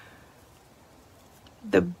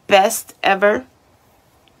 the best ever.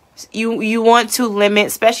 You want to limit,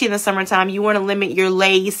 especially in the summertime, you want to limit your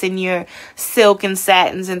lace and your silk and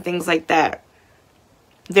satins and things like that.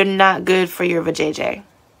 They're not good for your vajayjay.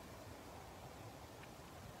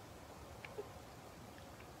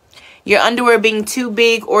 Your underwear being too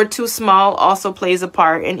big or too small also plays a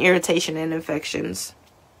part in irritation and infections.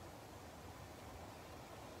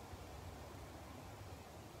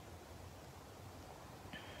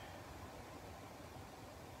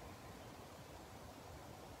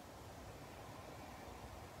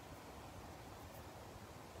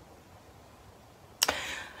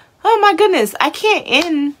 Oh my goodness, I can't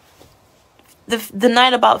end the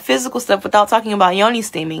night about physical stuff without talking about yoni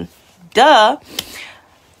steaming. Duh.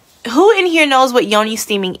 Who in here knows what yoni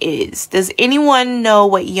steaming is? Does anyone know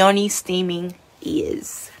what yoni steaming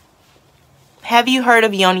is? Have you heard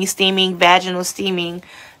of yoni steaming, vaginal steaming,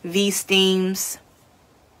 V-steams?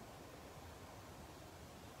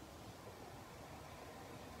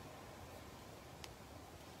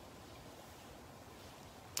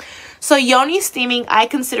 So yoni steaming, I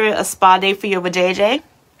consider it a spa day for your vajayjay.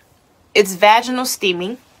 It's vaginal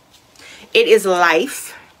steaming. It is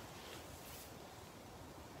life.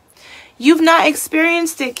 You've not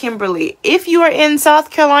experienced it, Kimberly. If you are in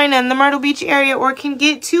South Carolina in the Myrtle Beach area or can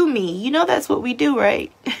get to me, you know that's what we do,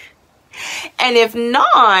 right? And if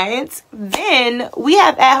not, then we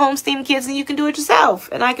have at-home steam kits and you can do it yourself.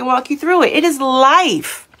 And I can walk you through it. It is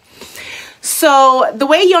life. So the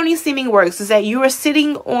way yoni steaming works is that you are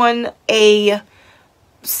sitting on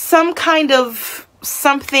some kind of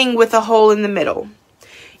something with a hole in the middle.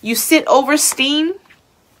 You sit over steam.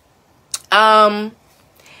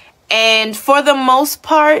 And for the most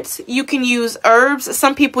part, you can use herbs.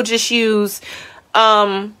 Some people just use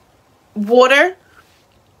water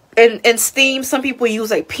and steam. Some people use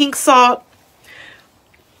like pink salt.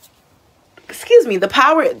 Excuse me. The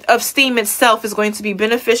power of steam itself is going to be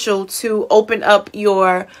beneficial to open up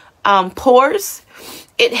your pores.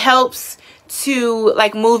 It helps to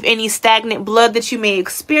like move any stagnant blood that you may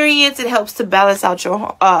experience. It helps to balance out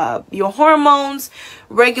your hormones,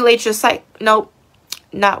 regulate your nope,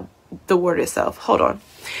 not the water itself. Hold on.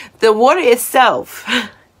 The water itself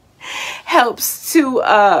helps to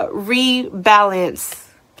rebalance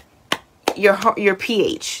your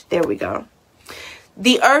pH. There we go.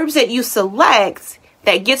 The herbs that you select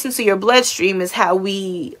that gets into your bloodstream is how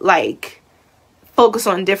we like focus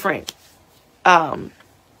on different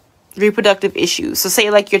reproductive issues. So say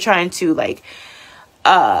like you're trying to like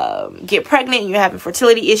get pregnant and you're having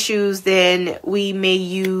fertility issues, then we may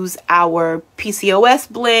use our PCOS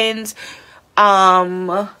blends.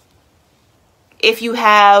 If you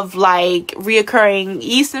have like reoccurring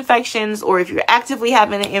yeast infections, or if you're actively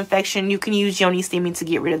having an infection, you can use yoni steaming to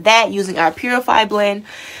get rid of that using our Purify blend.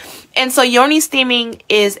 And so yoni steaming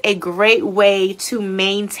is a great way to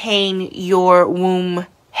maintain your womb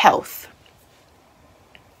health.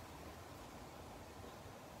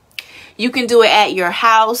 You can do it at your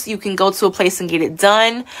house. You can go to a place and get it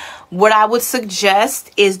done. What I would suggest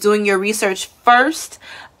is doing your research first.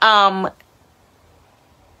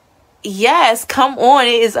 Yes, come on.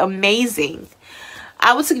 It is amazing.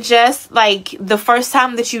 I would suggest like the first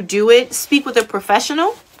time that you do it, speak with a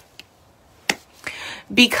professional,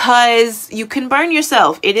 because you can burn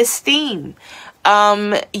yourself. It is steam.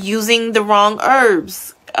 Using the wrong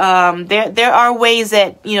herbs. There are ways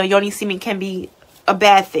that, you know, yoni steaming can be a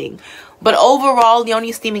bad thing. But overall,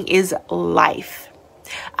 yoni steaming is life.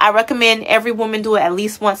 I recommend every woman do it at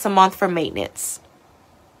least once a month for maintenance.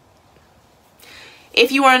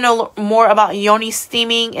 If you want to know more about yoni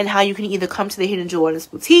steaming and how you can either come to the Hidden Jewel Wellness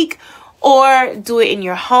Boutique or do it in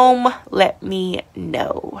your home, let me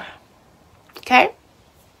know. Okay?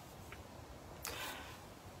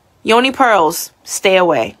 Yoni pearls, stay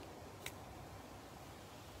away.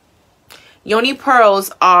 Yoni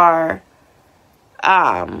pearls are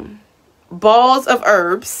balls of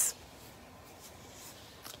herbs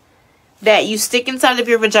that you stick inside of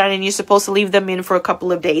your vagina, and you're supposed to leave them in for a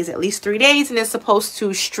couple of days, at least 3 days, and it's supposed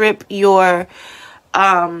to strip your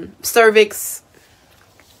cervix.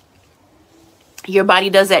 Your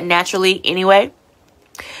body does that naturally anyway.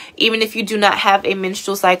 Even if you do not have a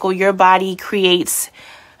menstrual cycle, your body creates,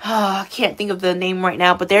 I can't think of the name right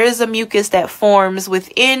now, but there is a mucus that forms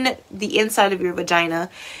within the inside of your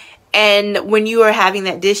vagina. And when you are having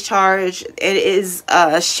that discharge, it is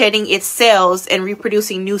shedding its cells and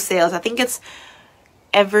reproducing new cells. I think it's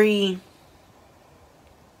every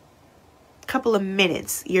couple of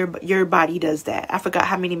minutes your body does that. I forgot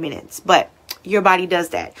how many minutes, but your body does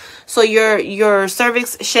that. So your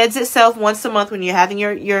cervix sheds itself once a month when you're having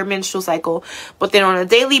your menstrual cycle, but then on a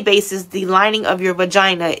daily basis the lining of your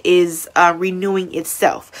vagina is renewing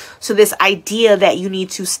itself. So this idea that you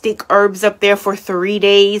need to stick herbs up there for 3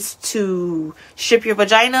 days to strip your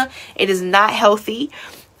vagina, it is not healthy.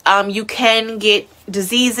 You can get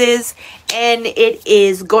diseases, and it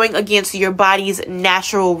is going against your body's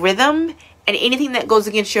natural rhythm. And anything that goes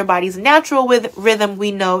against your body's natural rhythm, we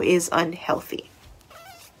know is unhealthy.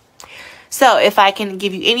 So if I can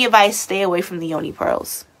give you any advice, stay away from the yoni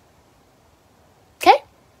pearls. Okay?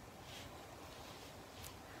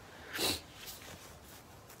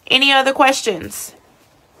 Any other questions?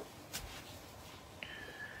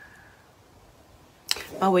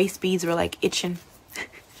 My waist beads were like itching.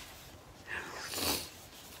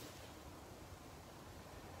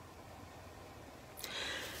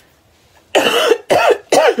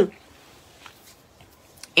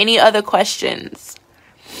 Any other questions?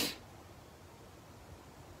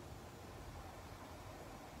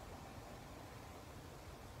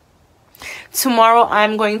 Tomorrow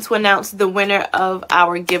I'm going to announce the winner of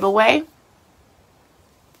our giveaway.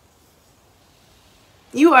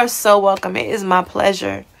 You are so welcome. It is my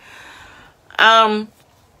pleasure. I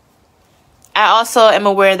also am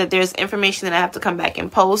aware that there's information that I have to come back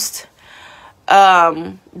and post.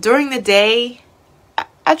 During the day,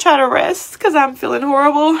 I try to rest because I'm feeling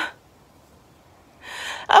horrible.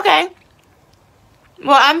 Okay.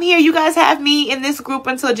 Well, I'm here. You guys have me in this group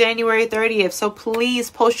until January 30th. So please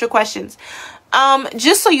post your questions.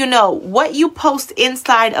 Just so you know, what you post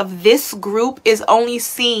inside of this group is only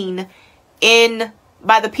seen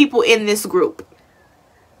by the people in this group.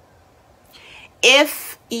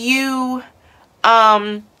 If you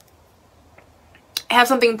have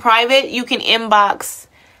something private, you can inbox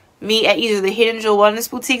me at either the Hidden Jewel Wellness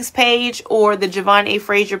Boutiques page or the Javon A.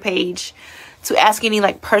 Frazier page to ask any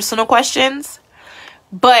like personal questions.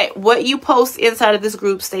 But what you post inside of this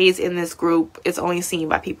group stays in this group. It's only seen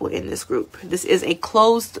by people in this group. This is a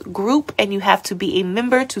closed group and you have to be a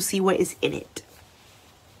member to see what is in it.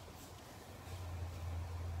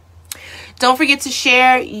 Don't forget to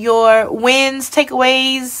share your wins,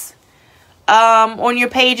 takeaways on your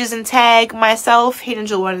pages and tag myself, Hidden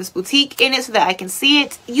Jewel Wellness Boutique, in it so that I can see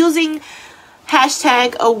it using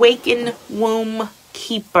hashtag Awaken Womb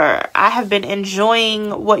Keeper. I have been enjoying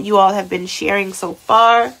what you all have been sharing so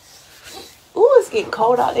far. Ooh, it's getting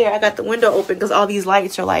cold out there. I got the window open because all these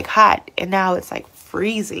lights are like hot and now it's like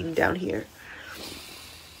freezing down here.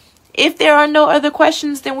 If there are no other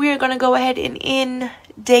questions, then we are going to go ahead and end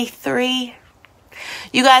day 3.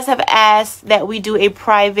 You guys have asked that we do a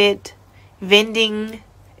private vending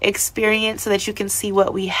experience so that you can see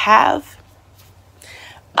what we have.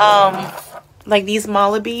 Like these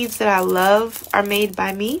mala beads that I love are made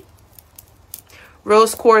by me.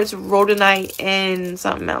 Rose quartz, rhodonite, and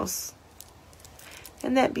something else.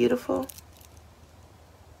 Isn't that beautiful?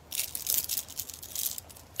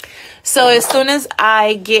 So as soon as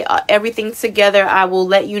I get everything together, I will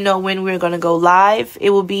let you know when we're going to go live.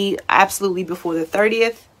 It will be absolutely before the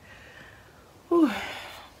 30th. Whew.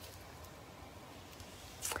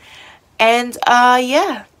 And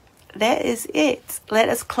yeah, that is it. Let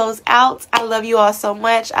us close out. I love you all so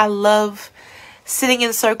much. I love sitting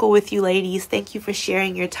in circle with you ladies. Thank you for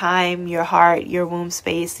sharing your time, your heart, your womb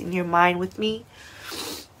space, and your mind with me.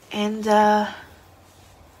 And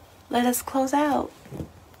let us close out.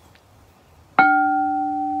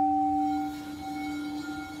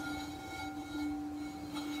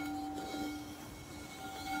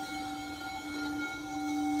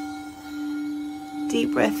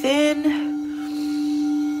 Deep breath in.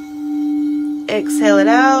 Exhale it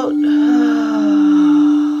out.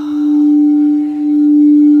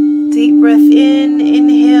 Deep breath in.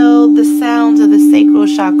 Inhale the sounds of the sacral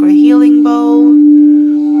chakra healing bowl.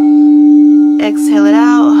 Exhale it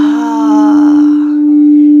out.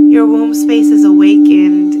 Your womb space is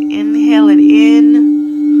awakened. Inhale it in.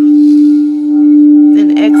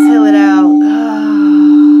 Then exhale it out.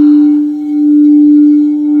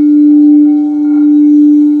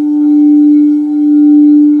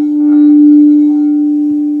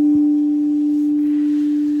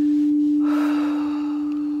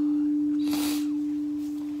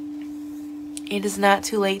 It is not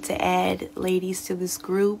too late to add ladies to this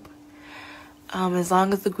group. As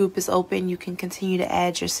long as the group is open, you can continue to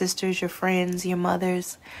add your sisters, your friends, your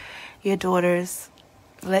mothers, your daughters.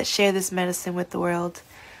 Let's share this medicine with the world.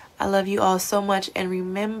 I love you all so much. And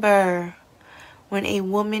remember, when a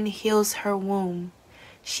woman heals her womb,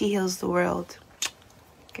 she heals the world.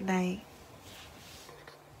 Good night.